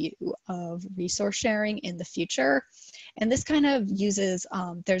workflow-centric view of resource sharing in the future. And this kind of uses,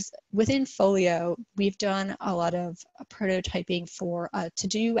 within FOLIO, we've done a lot of prototyping for a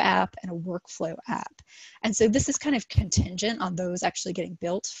to-do app and a workflow app. And so this is kind of contingent on those actually getting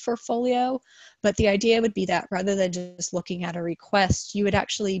built for FOLIO. But the idea would be that rather than just looking at a request, you would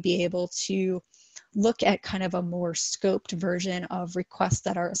actually be able to look at kind of a more scoped version of requests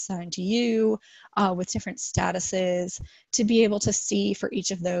that are assigned to you with different statuses, to be able to see for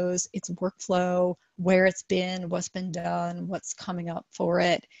each of those its workflow, where it's been, what's been done, what's coming up for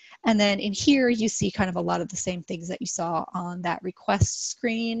it. And then in here, you see kind of a lot of the same things that you saw on that request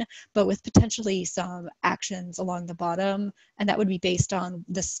screen, but with potentially some actions along the bottom. And that would be based on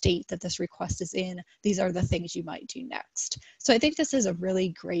the state that this request is in. These are the things you might do next. So I think this is a really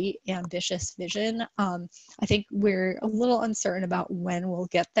great, ambitious vision. I think we're a little uncertain about when we'll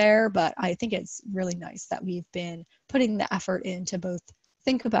get there, but I think it's really nice that we've been putting the effort in to both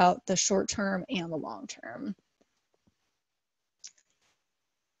think about the short term and the long term.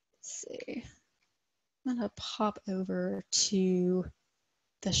 Let's see. I'm gonna pop over to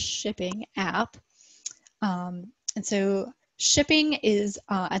the shipping app. And so shipping is,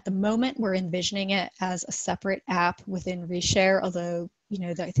 at the moment, we're envisioning it as a separate app within ReShare, although, you know,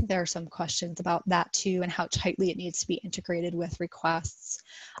 I think there are some questions about that too and how tightly it needs to be integrated with requests.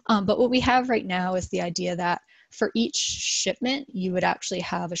 But what we have right now is the idea that for each shipment, you would actually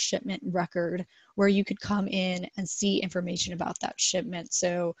have a shipment record where you could come in and see information about that shipment.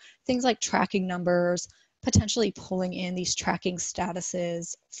 So things like tracking numbers, potentially pulling in these tracking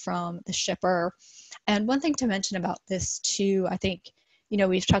statuses from the shipper. And one thing to mention about this too, I think, you know,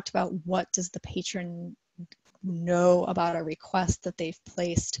 we've talked about what does the patron know about a request that they've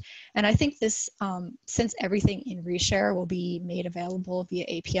placed. And I think this, since everything in ReShare will be made available via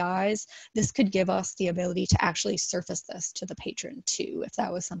APIs, this could give us the ability to actually surface this to the patron too, if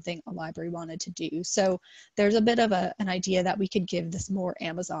that was something a library wanted to do. So there's a bit of an idea that we could give this more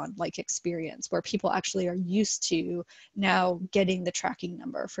Amazon-like experience where people actually are used to now getting the tracking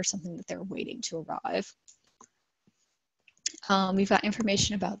number for something that they're waiting to arrive. We've got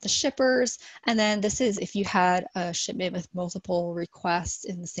information about the shippers, and then this is if you had a shipment with multiple requests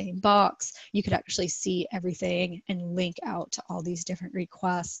in the same box, you could actually see everything and link out to all these different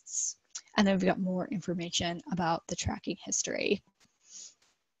requests. And then we've got more information about the tracking history.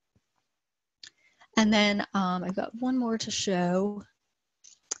 And then I've got one more to show.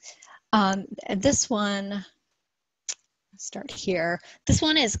 This one, I'll start here. This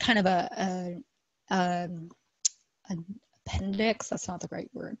one is kind of an appendix, that's not the right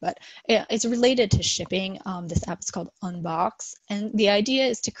word, but it's related to shipping. This app is called Unbox, and the idea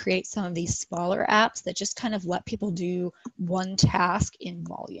is to create some of these smaller apps that just kind of let people do one task in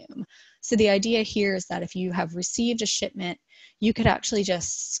volume. So the idea here is that if you have received a shipment, you could actually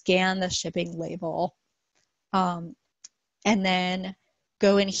just scan the shipping label and then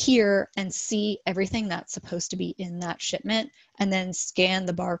go in here and see everything that's supposed to be in that shipment, and then scan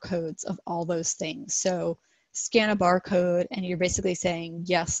the barcodes of all those things. So scan a barcode and you're basically saying,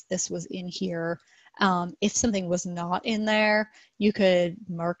 yes, this was in here. If something was not in there, you could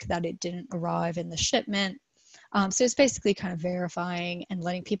mark that it didn't arrive in the shipment. So it's basically kind of verifying and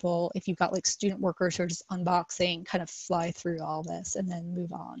letting people, if you've got like student workers who are just unboxing, kind of fly through all this and then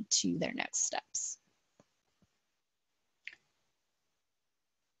move on to their next steps.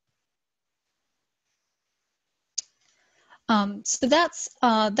 So that's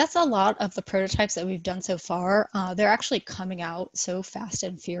a lot of the prototypes that we've done so far. They're actually coming out so fast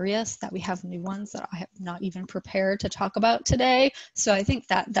and furious that we have new ones that I have not even prepared to talk about today. So I think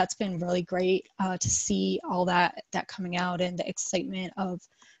that that's been really great to see all that coming out and the excitement of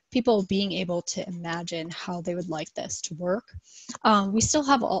people being able to imagine how they would like this to work. We still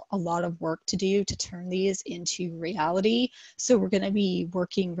have a lot of work to do to turn these into reality. So we're going to be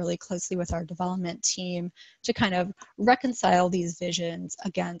working really closely with our development team to kind of reconcile these visions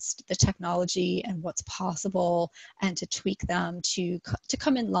against the technology and what's possible, and to tweak them to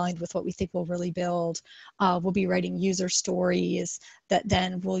come in line with what we think will really build. We'll be writing user stories that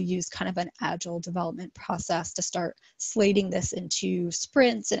then we'll use kind of an agile development process to start slating this into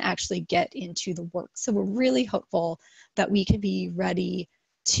sprints and actually get into the work. So we're really hopeful that we can be ready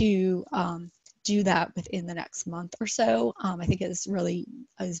to do that within the next month or so. I think it is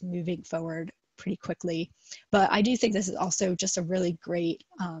moving forward pretty quickly, but I do think this is also just a really great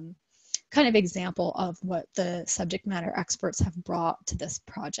kind of example of what the subject matter experts have brought to this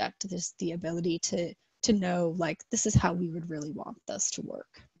project. Just the ability to know, like, this is how we would really want this to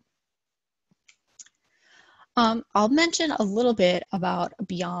work. I'll mention a little bit about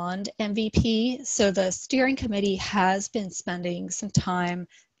beyond MVP. So the steering committee has been spending some time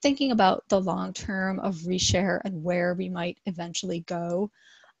thinking about the long term of ReShare and where we might eventually go.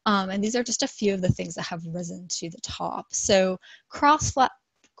 And these are just a few of the things that have risen to the top. So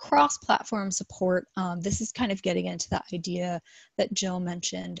cross-platform support, this is kind of getting into the idea that Jill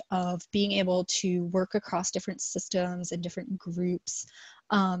mentioned of being able to work across different systems and different groups.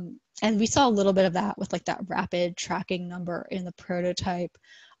 And we saw a little bit of that with like that rapid tracking number in the prototype.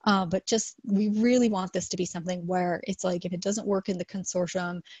 But just, we really want this to be something where it's like, if it doesn't work in the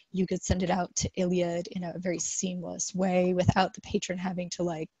consortium, you could send it out to ILIAD in a very seamless way without the patron having to,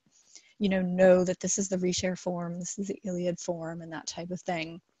 like, you know that this is the ReShare form, this is the ILIAD form, and that type of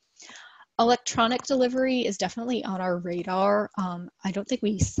thing. Electronic delivery is definitely on our radar. I don't think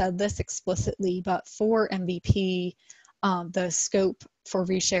we said this explicitly, but for MVP, the scope for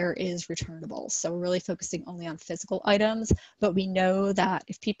ReShare is returnable. So we're really focusing only on physical items, but we know that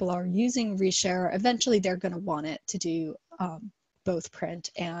if people are using ReShare, eventually they're going to want it to do both print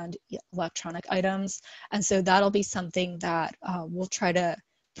and electronic items. And so that'll be something that we'll try to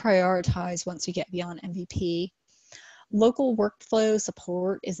prioritize once we get beyond MVP. Local workflow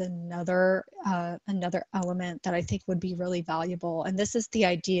support is another element that I think would be really valuable. And this is the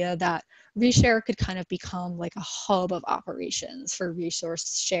idea that ReShare could kind of become like a hub of operations for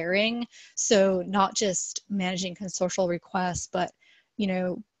resource sharing. So not just managing consortial requests, but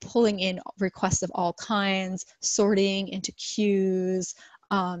pulling in requests of all kinds, sorting into queues,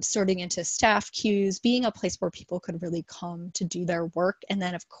 sorting into staff queues, being a place where people could really come to do their work. And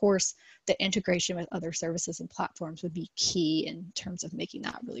then, of course, the integration with other services and platforms would be key in terms of making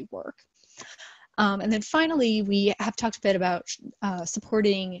that really work. And then finally, we have talked a bit about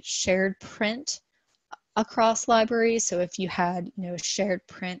supporting shared print across libraries. So if you had a shared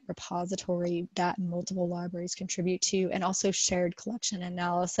print repository that multiple libraries contribute to, and also shared collection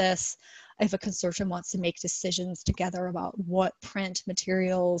analysis, if a consortium wants to make decisions together about what print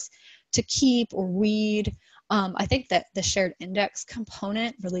materials to keep or read, I think that the shared index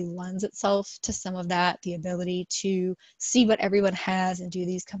component really lends itself to some of that, the ability to see what everyone has and do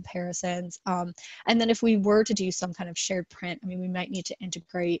these comparisons. And then if we were to do some kind of shared print, I mean, we might need to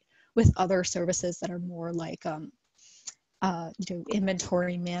integrate with other services that are more like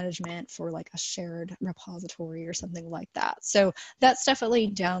inventory management for like a shared repository or something like that. So that's definitely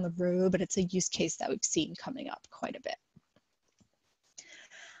down the road, but it's a use case that we've seen coming up quite a bit.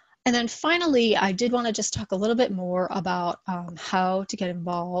 And then finally, I did want to just talk a little bit more about how to get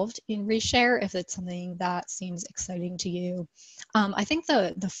involved in ReShare if it's something that seems exciting to you. I think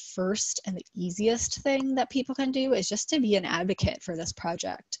the first and the easiest thing that people can do is just to be an advocate for this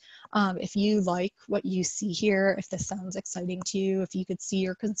project. If you like what you see here, if this sounds exciting to you, if you could see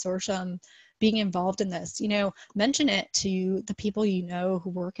your consortium being involved in this, mention it to the people who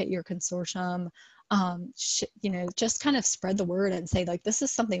work at your consortium. Just kind of spread the word and say, like, this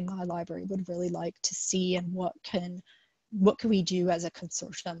is something my library would really like to see, and what can we do as a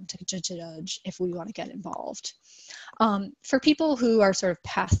consortium to judge if we want to get involved. For people who are sort of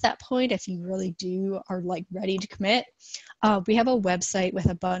past that point, if you really are like ready to commit, we have a website with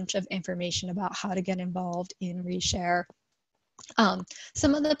a bunch of information about how to get involved in ReShare.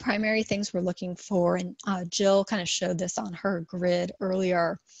 Some of the primary things we're looking for, and Jill kind of showed this on her grid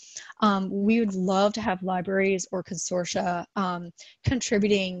earlier, we would love to have libraries or consortia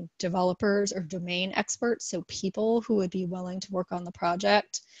contributing developers or domain experts, so people who would be willing to work on the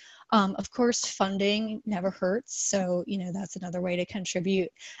project. Of course, funding never hurts, so that's another way to contribute.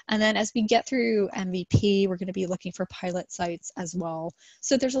 And then as we get through MVP, we're going to be looking for pilot sites as well.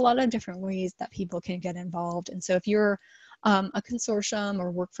 So there's a lot of different ways that people can get involved. And so if you're a consortium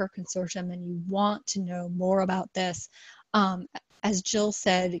or work for a consortium and you want to know more about this, as Jill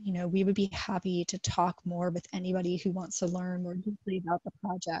said, we would be happy to talk more with anybody who wants to learn more deeply about the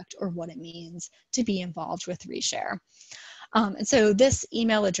project or what it means to be involved with ReShare. And so this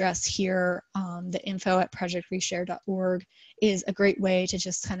email address here, the info@projectreshare.org, is a great way to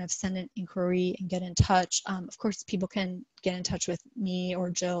just kind of send an inquiry and get in touch. Of course, people can get in touch with me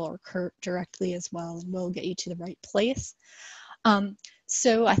or Jill or Kurt directly as well, and we'll get you to the right place.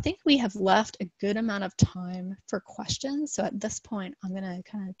 So I think we have left a good amount of time for questions. So at this point, I'm going to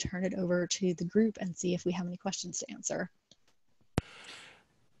kind of turn it over to the group and see if we have any questions to answer.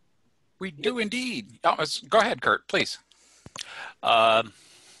 We do indeed. Oh, go ahead, Kurt, please. Got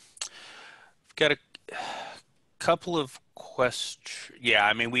a couple of questions. Yeah,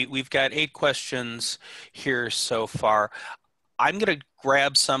 I mean, we've got 8 questions here so far. I'm going to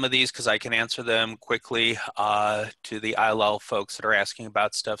grab some of these because I can answer them quickly to the ILL folks that are asking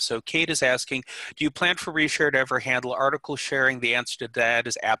about stuff. So Kate is asking, do you plan for ReShare to ever handle article sharing? The answer to that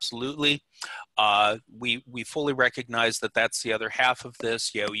is absolutely. We fully recognize that that's the other half of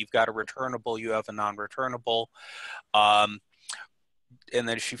this. You've got a returnable, you have a non-returnable. And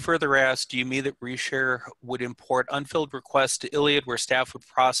then she further asked, do you mean that ReShare would import unfilled requests to Iliad where staff would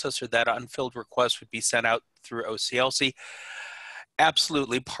process, or that unfilled request would be sent out through OCLC?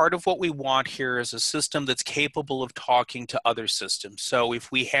 Absolutely. Part of what we want here is a system that's capable of talking to other systems. So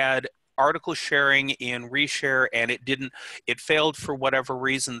if we had article sharing in ReShare and it failed for whatever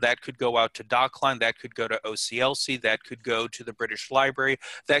reason, that could go out to DocLine, that could go to OCLC, that could go to the British Library,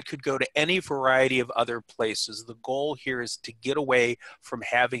 that could go to any variety of other places. The goal here is to get away from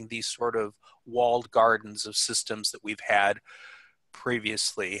having these sort of walled gardens of systems that we've had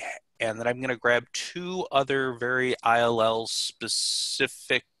previously. And then I'm going to grab 2 other very ILL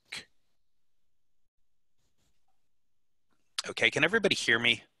specific. Okay, can everybody hear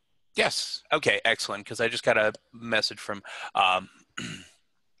me? Yes. Okay, excellent, because I just got a message from,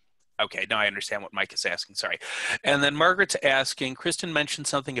 okay, now I understand what Mike is asking, sorry. And then Margaret's asking, Kristen mentioned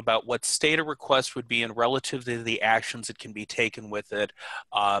something about what state a request would be in relative to the actions that can be taken with it.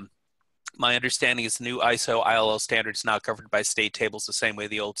 My understanding is the new ISO ILL standard is not covered by state tables the same way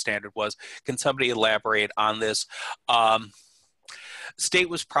the old standard was. Can somebody elaborate on this? State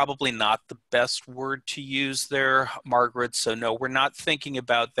was probably not the best word to use there, Margaret. So no, we're not thinking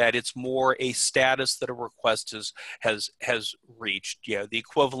about that. It's more a status that a request has reached. The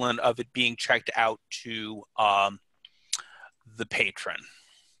equivalent of it being checked out to the patron.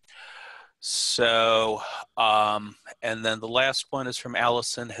 So, and then the last one is from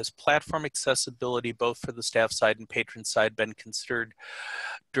Allison. Has platform accessibility, both for the staff side and patron side, been considered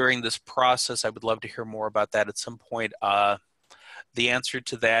during this process? I would love to hear more about that at some point. The answer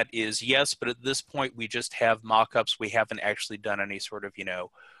to that is yes, but at this point we just have mock-ups. We haven't actually done any sort of,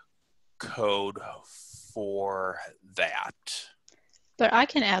 code for that. But I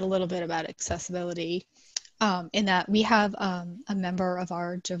can add a little bit about accessibility in that we have a member of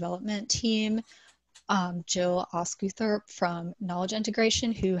our development team, Jill Osguthorpe from Knowledge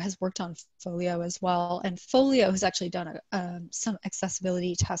Integration, who has worked on FOLIO as well. And FOLIO has actually done some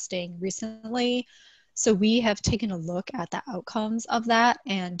accessibility testing recently. So we have taken a look at the outcomes of that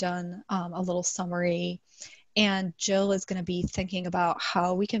and done a little summary. And Jill is going to be thinking about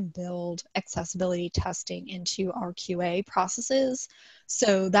how we can build accessibility testing into our QA processes.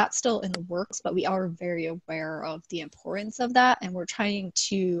 So that's still in the works, but we are very aware of the importance of that. And we're trying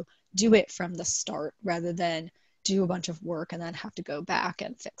to do it from the start rather than do a bunch of work and then have to go back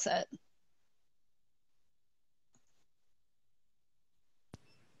and fix it.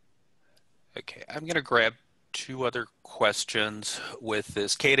 Okay, I'm going to grab 2 other questions with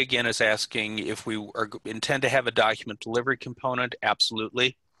this. Kate again is asking if we intend to have a document delivery component.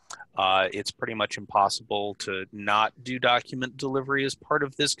 Absolutely. It's pretty much impossible to not do document delivery as part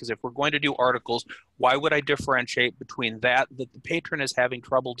of this, because if we're going to do articles, why would I differentiate between that the patron is having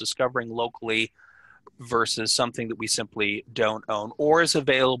trouble discovering locally versus something that we simply don't own or is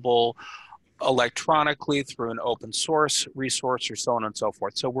available electronically through an open source resource or so on and so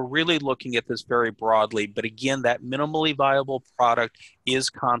forth. So we're really looking at this very broadly, but again, that minimally viable product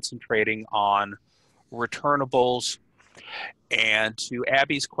is concentrating on returnables. And to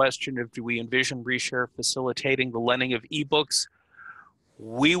Abby's question of do we envision ReShare facilitating the lending of ebooks,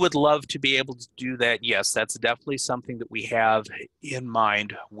 we would love to be able to do that. Yes, that's definitely something that we have in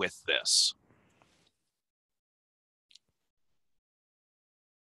mind with this.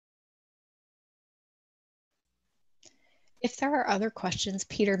 If there are other questions,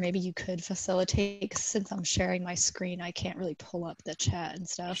 Peter, maybe you could facilitate, 'cause since I'm sharing my screen, I can't really pull up the chat and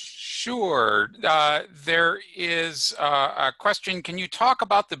stuff. Sure. There is a question. Can you talk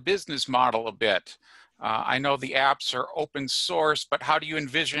about the business model a bit? I know the apps are open source, but how do you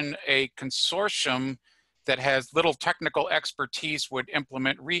envision a consortium that has little technical expertise would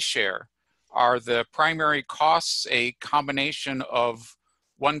implement ReShare? Are the primary costs a combination of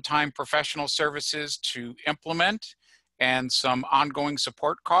one-time professional services to implement and some ongoing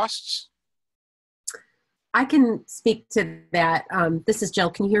support costs? I can speak to that. This is Jill.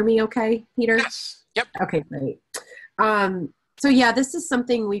 Can you hear me okay, Peter? Yes. Yep. Okay, great. So yeah, this is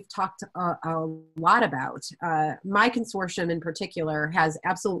something we've talked a lot about. My consortium in particular has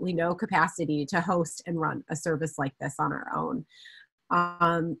absolutely no capacity to host and run a service like this on our own.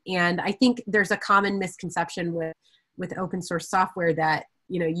 And I think there's a common misconception with open source software that,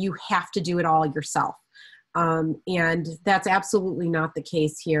 you know, you have to do it all yourself. And that's absolutely not the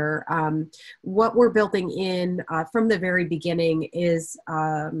case here. What we're building in from the very beginning is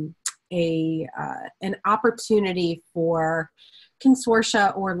an opportunity for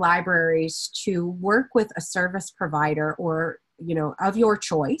consortia or libraries to work with a service provider or, you know, of your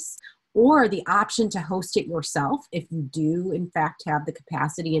choice, or the option to host it yourself if you do in fact have the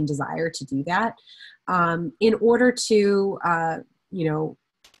capacity and desire to do that, in order to, you know,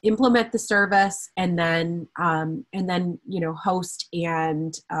 implement the service and then you know, host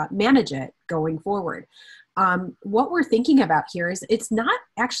and manage it going forward. What we're thinking about here is it's not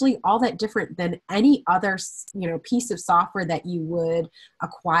actually all that different than any other, you know, piece of software that you would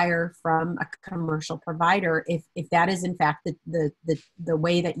acquire from a commercial provider, if that is in fact the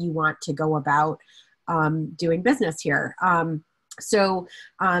way that you want to go about doing business here. So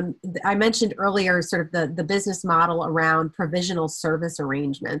I mentioned earlier sort of the business model around provisional service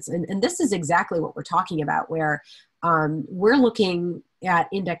arrangements. And this is exactly what we're talking about, where we're looking at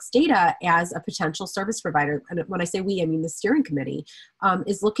Index Data as a potential service provider. And when I say we, I mean the steering committee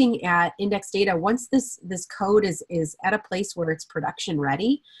is looking at Index Data. Once this code is at a place where it's production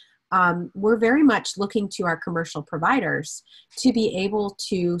ready, we're very much looking to our commercial providers to be able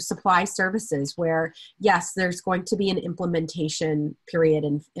to supply services where, yes, there's going to be an implementation period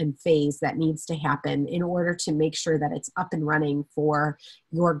and phase that needs to happen in order to make sure that it's up and running for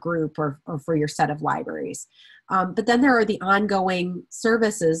your group or for your set of libraries. But then there are the ongoing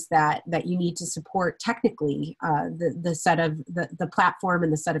services that you need to support technically, the set of the platform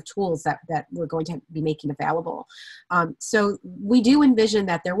and the set of tools that we're going to be making available. So we do envision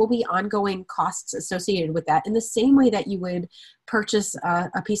that there will be ongoing costs associated with that in the same way that you would purchase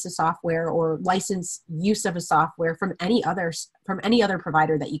a piece of software or license use of a software from any other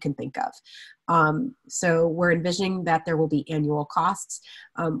provider that you can think of. So we're envisioning that there will be annual costs.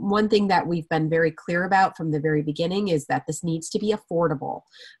 One thing that we've been very clear about from the very beginning is that this needs to be affordable.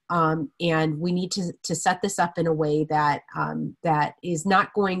 And we need to set this up in a way that that is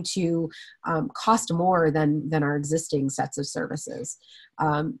not going to cost more than our existing sets of services.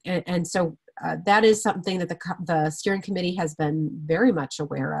 And so that is something that the steering committee has been very much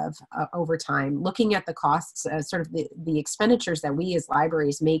aware of over time, looking at the costs, sort of the expenditures that we as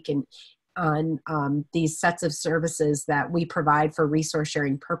libraries make on these sets of services that we provide for resource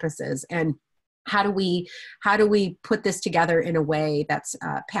sharing purposes. And how do we put this together in a way that's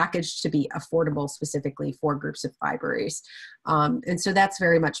packaged to be affordable specifically for groups of libraries? And so that's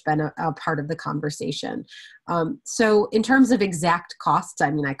very much been a part of the conversation. So in terms of exact costs,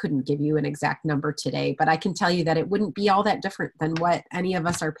 I mean, I couldn't give you an exact number today, but I can tell you that it wouldn't be all that different than what any of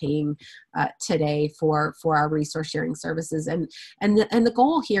us are paying today for our resource sharing services. And the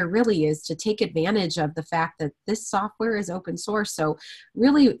goal here really is to take advantage of the fact that this software is open source. So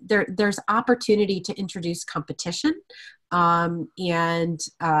really there's opportunity to introduce competition. And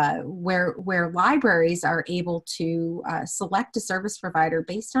where libraries are able to select a service provider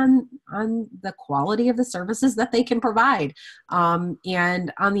based on the quality of the services that they can provide.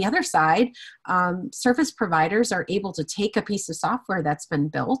 And on the other side, service providers are able to take a piece of software that's been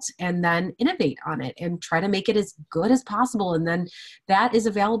built and then innovate on it and try to make it as good as possible. And then that is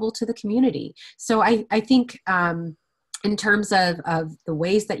available to the community. So I think in terms of the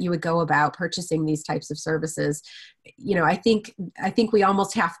ways that you would go about purchasing these types of services, you know, I think we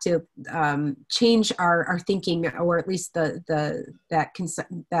almost have to change our thinking, or at least that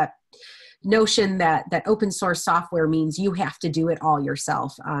notion that open source software means you have to do it all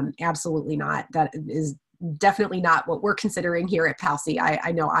yourself. Absolutely not. That is definitely not what we're considering here at PALCI.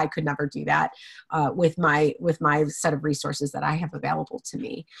 I know I could never do that with my set of resources that I have available to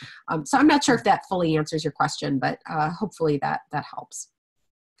me. So I'm not sure if that fully answers your question, but hopefully that helps.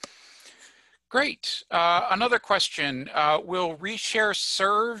 Great. Another question. Will ReShare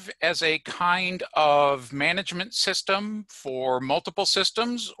serve as a kind of management system for multiple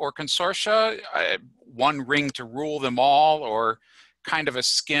systems or consortia? One ring to rule them all, or kind of a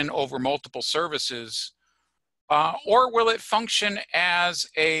skin over multiple services? Or will it function as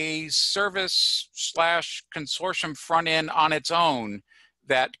a service slash consortium front end on its own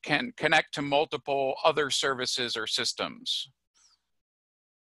that can connect to multiple other services or systems?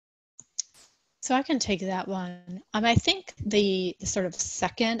 So I can take that one. I think the sort of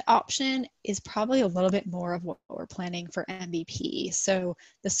second option is probably a little bit more of what we're planning for MVP. So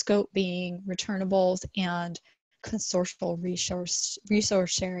the scope being returnables and consortial resource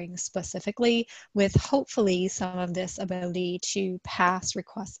sharing specifically, with hopefully some of this ability to pass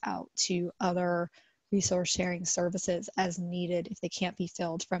requests out to other resource sharing services as needed if they can't be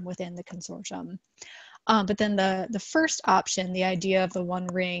filled from within the consortium. But then the first option, the idea of the one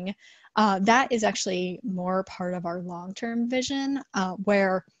ring, that is actually more part of our long-term vision,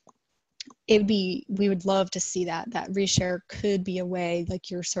 where we would love to see that ReShare could be a way, like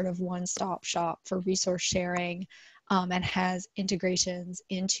your sort of one-stop shop for resource sharing, and has integrations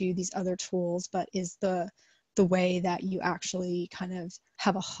into these other tools, but is the way that you actually kind of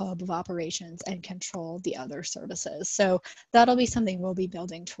have a hub of operations and control the other services. So that'll be something we'll be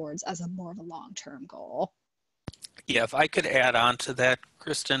building towards as a more of a long-term goal. Yeah, if I could add on to that,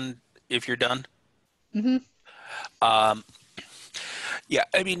 Kristen, if you're done. Mm-hmm. Yeah,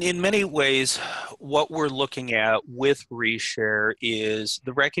 I mean, in many ways, what we're looking at with ReShare is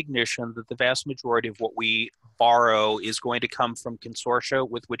the recognition that the vast majority of what we borrow is going to come from consortia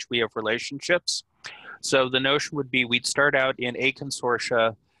with which we have relationships. So the notion would be we'd start out in a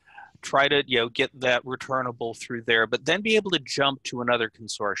consortia, try to get that returnable through there, but then be able to jump to another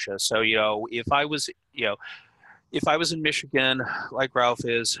consortia. So if I was in Michigan, like Ralph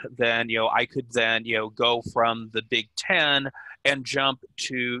is, then I could then go from the Big Ten and jump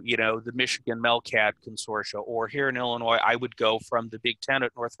to the Michigan Melcat consortia, or here in Illinois, I would go from the Big Ten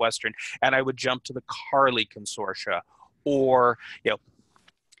at Northwestern and I would jump to the Carly consortia, or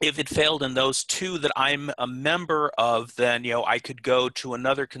if it failed in those two that I'm a member of, then I could go to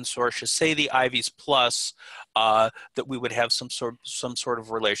another consortia, say the Ivies Plus, that we would have some sort of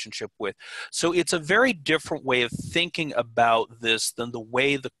relationship with. So it's a very different way of thinking about this than the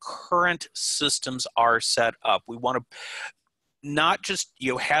way the current systems are set up. We want to not just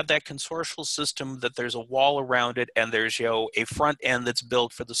have that consortial system that there's a wall around it and there's a front end that's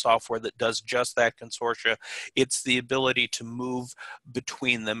built for the software that does just that consortia. It's the ability to move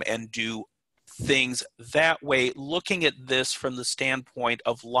between them and do things that way, looking at this from the standpoint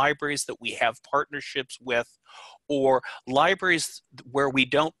of libraries that we have partnerships with, or libraries where we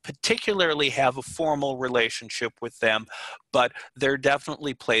don't particularly have a formal relationship with them, but they're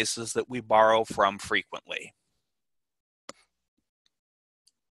definitely places that we borrow from frequently.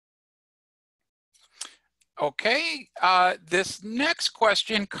 Okay, this next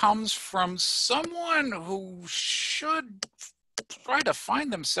question comes from someone who should try to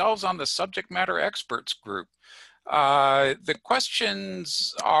find themselves on the subject matter experts group. The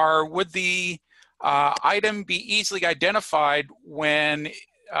questions are, would the item be easily identified when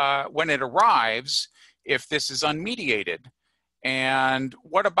it arrives if this is unmediated? And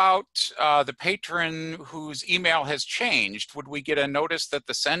what about the patron whose email has changed? Would we get a notice that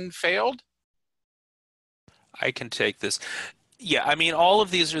the send failed? I can take this. Yeah, I mean, all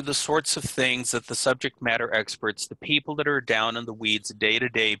of these are the sorts of things that the subject matter experts, the people that are down in the weeds day to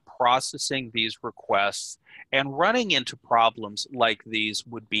day processing these requests and running into problems like these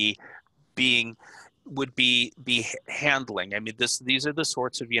would be handling. I mean, these are the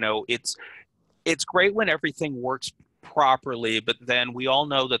sorts of, it's great when everything works properly, but then we all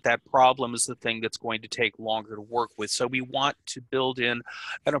know that problem is the thing that's going to take longer to work with. So we want to build in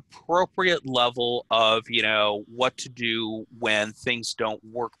an appropriate level of, what to do when things don't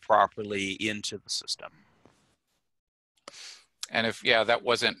work properly into the system. And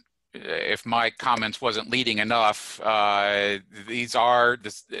if my comments wasn't leading enough, these are,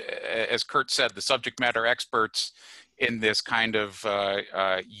 as Kurt said, the subject matter experts in this kind of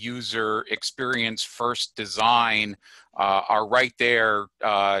user experience first design are right there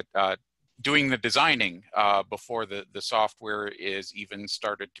doing the designing before the software is even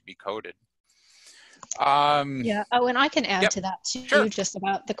started to be coded. Yeah. Oh, and I can add yep. to that too, Sure. just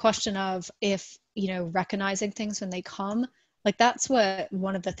about the question of if, recognizing things when they come, like that's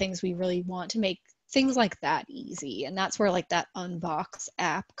one of the things we really want to make things like that easy. And that's where like that unbox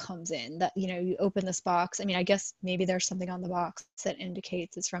app comes in, that, you open this box. I mean, I guess maybe there's something on the box that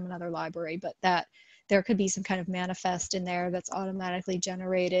indicates it's from another library, but that there could be some kind of manifest in there that's automatically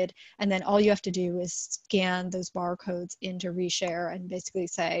generated. And then all you have to do is scan those barcodes into ReShare and basically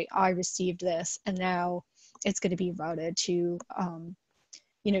say, I received this, and now it's going to be routed to,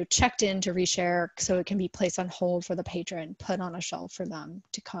 checked into ReShare so it can be placed on hold for the patron, put on a shelf for them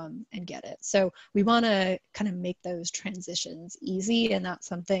to come and get it. So we want to kind of make those transitions easy, and that's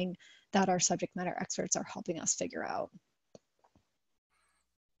something that our subject matter experts are helping us figure out.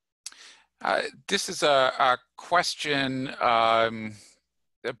 This is a question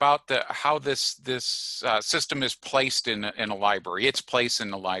about how this system is placed in a library, its place in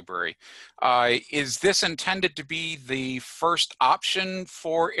the library. Is this intended to be the first option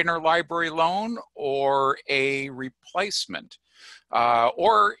for interlibrary loan or a replacement?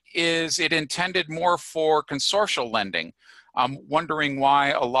 Or is it intended more for consortial lending? I'm wondering why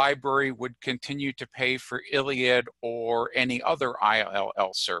a library would continue to pay for ILLiad or any other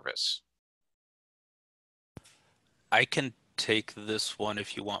ILL service. I can take this one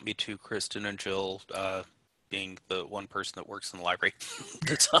if you want me to, Kristen and Jill, being the one person that works in the library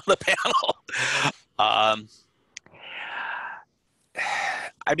that's on the panel. I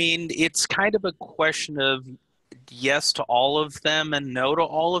mean, it's kind of a question of yes to all of them and no to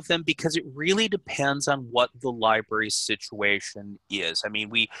all of them, because it really depends on what the library's situation is. I mean,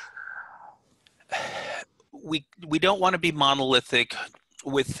 we don't want to be monolithic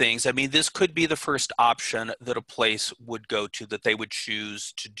with things. I mean, this could be the first option that a place would go to, that they would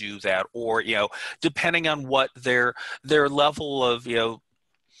choose to do that, or, depending on what their level of,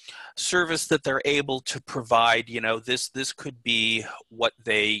 service that they're able to provide, this could be what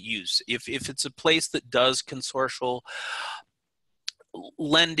they use. If it's a place that does consortial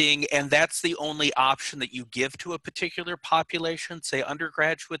lending and that's the only option that you give to a particular population, say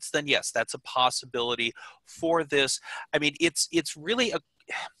undergraduates, then yes, that's a possibility for this. I mean, it's really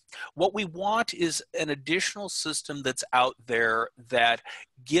what we want is an additional system that's out there that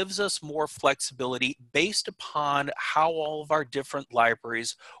gives us more flexibility based upon how all of our different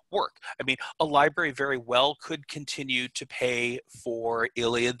libraries work. I mean, a library very well could continue to pay for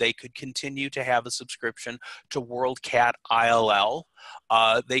ILLiad. They could continue to have a subscription to WorldCat ILL.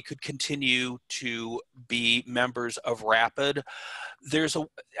 They could continue to be members of RAPID.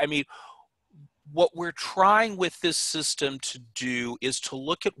 What we're trying with this system to do is to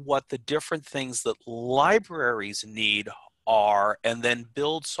look at what the different things that libraries need are, and then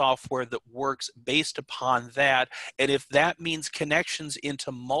build software that works based upon that. And if that means connections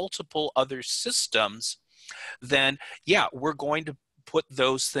into multiple other systems, then yeah, we're going to put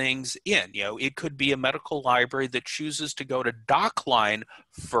those things in. It could be a medical library that chooses to go to DocLine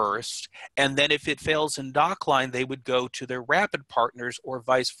first, and then if it fails in DocLine, they would go to their RAPID partners or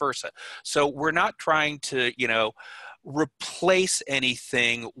vice versa. So we're not trying to, replace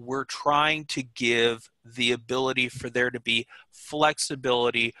anything. We're trying to give the ability for there to be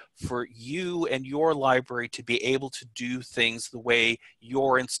flexibility for you and your library to be able to do things the way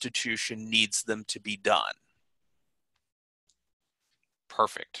your institution needs them to be done.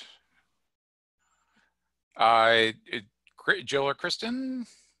 Perfect. Jill or Kristen?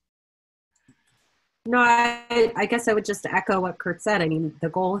 No, I guess I would just echo what Kurt said. I mean, the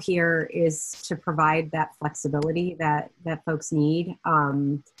goal here is to provide that flexibility that folks need.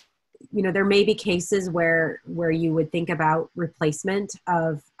 There may be cases where you would think about replacement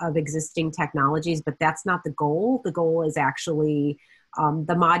of existing technologies, but that's not the goal. The goal is actually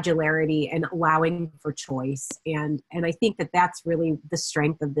the modularity and allowing for choice. And I think that's really the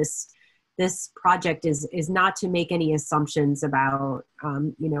strength of this project is not to make any assumptions about,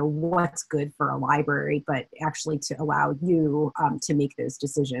 what's good for a library, but actually to allow you to make those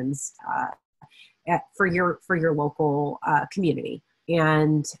decisions for your local community.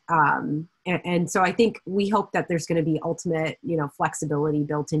 And so I think we hope that there's going to be ultimate, flexibility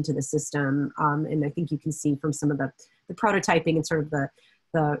built into the system. And I think you can see from some of the prototyping and sort of the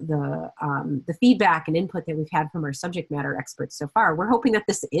feedback and input that we've had from our subject matter experts so far. We're hoping that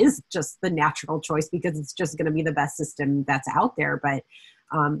this is just the natural choice because it's just going to be the best system that's out there.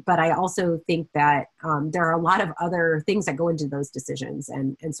 But I also think that there are a lot of other things that go into those decisions.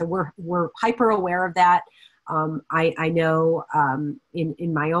 And so we're hyper aware of that. I know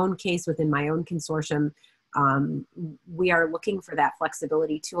in my own case, within my own consortium, we are looking for that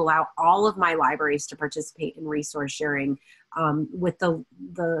flexibility to allow all of my libraries to participate in resource sharing with the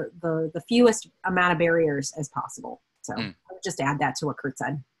fewest amount of barriers as possible. So I would just add that to what Kurt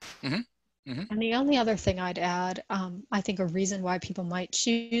said. Mm-hmm. Mm-hmm. And the only other thing I'd add, I think a reason why people might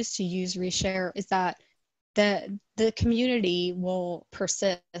choose to use ReShare is that the community will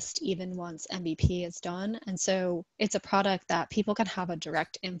persist even once MVP is done. And so it's a product that people can have a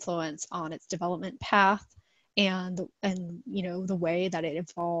direct influence on its development path and you know, the way that it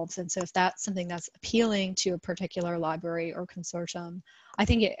evolves. And so if that's something that's appealing to a particular library or consortium, I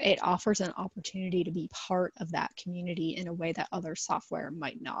think it offers an opportunity to be part of that community in a way that other software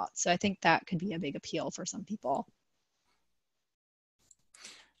might not. So I think that could be a big appeal for some people.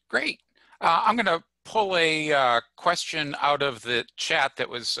 Great. I'm going to pull a question out of the chat that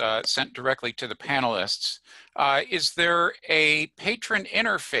was sent directly to the panelists. Is there a patron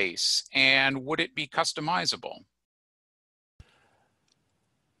interface, and would it be customizable?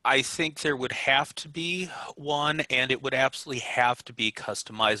 I think there would have to be one, and it would absolutely have to be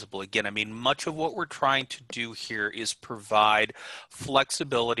customizable. Again, I mean, much of what we're trying to do here is provide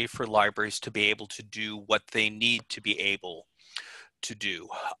flexibility for libraries to be able to do what they need to be able to do.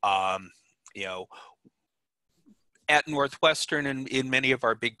 You know, at Northwestern and in many of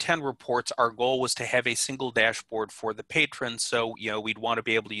our Big Ten reports, our goal was to have a single dashboard for the patrons. So, you know, we'd want to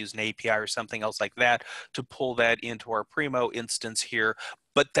be able to use an API or something else like that to pull that into our Primo instance here.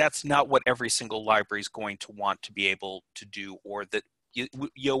 But that's not what every single library is going to want to be able to do, or that you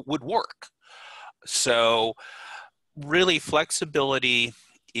know, would work. So really flexibility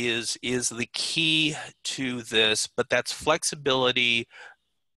is the key to this, but that's flexibility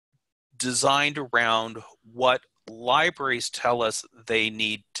designed around what libraries tell us they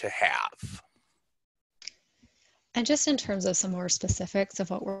need to have. And just in terms of some more specifics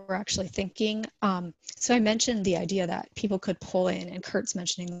of what we're actually thinking, so I mentioned the idea that people could pull in, and Kurt's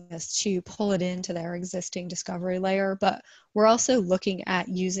mentioning this, to pull it into their existing discovery layer, but we're also looking at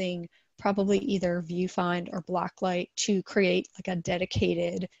using probably either Viewfind or Blacklight to create like a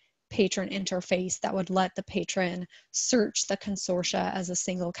dedicated patron interface that would let the patron search the consortia as a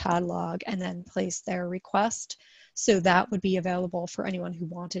single catalog and then place their request. So that would be available for anyone who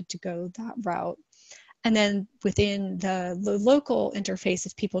wanted to go that route. And then within the local interface,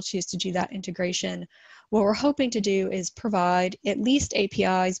 if people choose to do that integration, what we're hoping to do is provide at least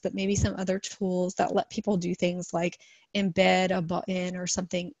APIs, but maybe some other tools that let people do things like embed a button or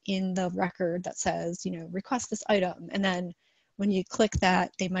something in the record that says, you know, request this item. And then when you click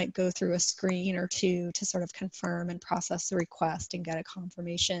that, they might go through a screen or two to sort of confirm and process the request and get a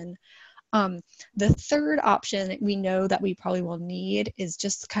confirmation. The third option we know that we probably will need is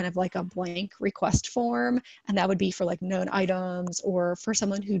just kind of like a blank request form, and that would be for like known items or for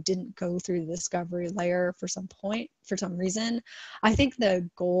someone who didn't go through the discovery layer for some reason. I think the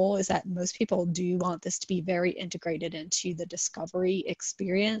goal is that most people do want this to be very integrated into the discovery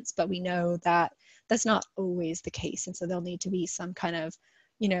experience, but we know that that's not always the case, and so there'll need to be some kind of,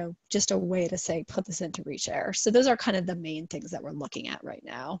 you know, just a way to say put this into ReShare. So those are kind of the main things that we're looking at right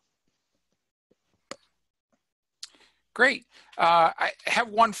now. Great. I have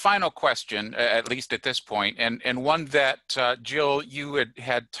one final question, at least at this point, and one that Jill, you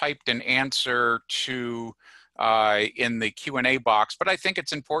had typed an answer to in the Q&A box, but I think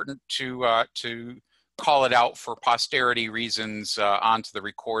it's important to call it out for posterity reasons onto the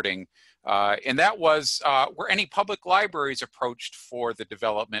recording. And that was, were any public libraries approached for the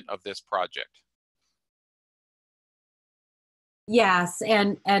development of this project? Yes,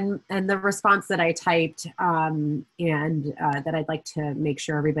 and the response that I typed that I'd like to make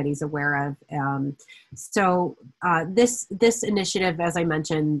sure everybody's aware of. This initiative, as I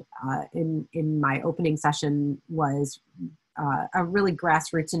mentioned in my opening session, was a really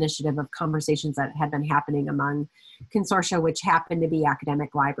grassroots initiative of conversations that had been happening among consortia, which happened to be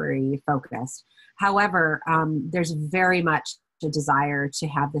academic library focused. However, there's very much a desire to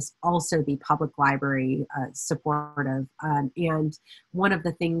have this also be public library supportive. And one of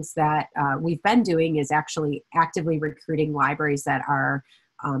the things that we've been doing is actually actively recruiting libraries that are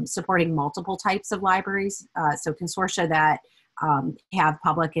supporting multiple types of libraries. So consortia that have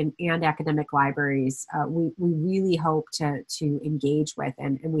public and academic libraries, we really hope to engage with.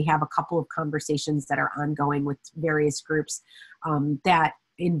 And we have a couple of conversations that are ongoing with various groups that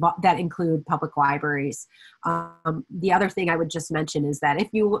include public libraries. The other thing I would just mention is that if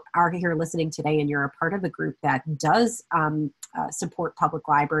you are here listening today and you're a part of a group that does support public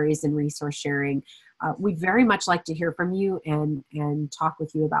libraries and resource sharing, we'd very much like to hear from you and talk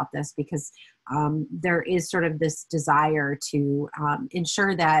with you about this, because there is sort of this desire to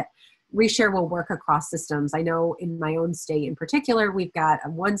ensure that ReShare will work across systems. I know in my own state in particular, we've got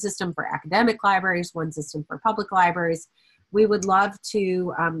one system for academic libraries, one system for public libraries. We would love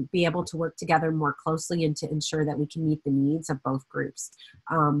to be able to work together more closely and to ensure that we can meet the needs of both groups.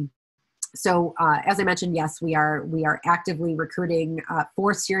 As I mentioned, yes, we are actively recruiting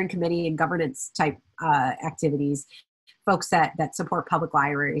for steering committee and governance type activities, folks that support public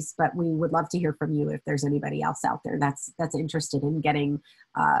libraries, but we would love to hear from you if there's anybody else out there that's interested in getting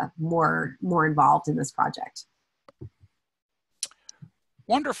more involved in this project.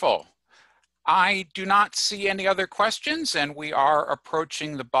 Wonderful. I do not see any other questions, and we are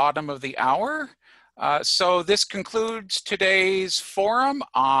approaching the bottom of the hour. So this concludes today's forum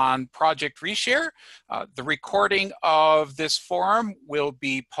on Project ReShare. The recording of this forum will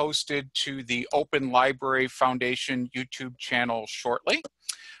be posted to the Open Library Foundation YouTube channel shortly.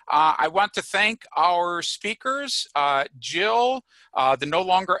 I want to thank our speakers, Jill, the no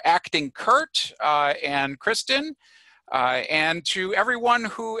longer acting Kurt, and Kristen, and to everyone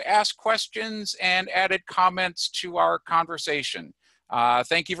who asked questions and added comments to our conversation.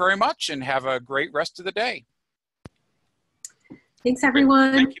 Thank you very much and have a great rest of the day. Thanks,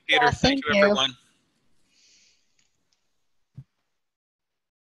 everyone. Thank you, Peter. Yeah, thank you, you. everyone.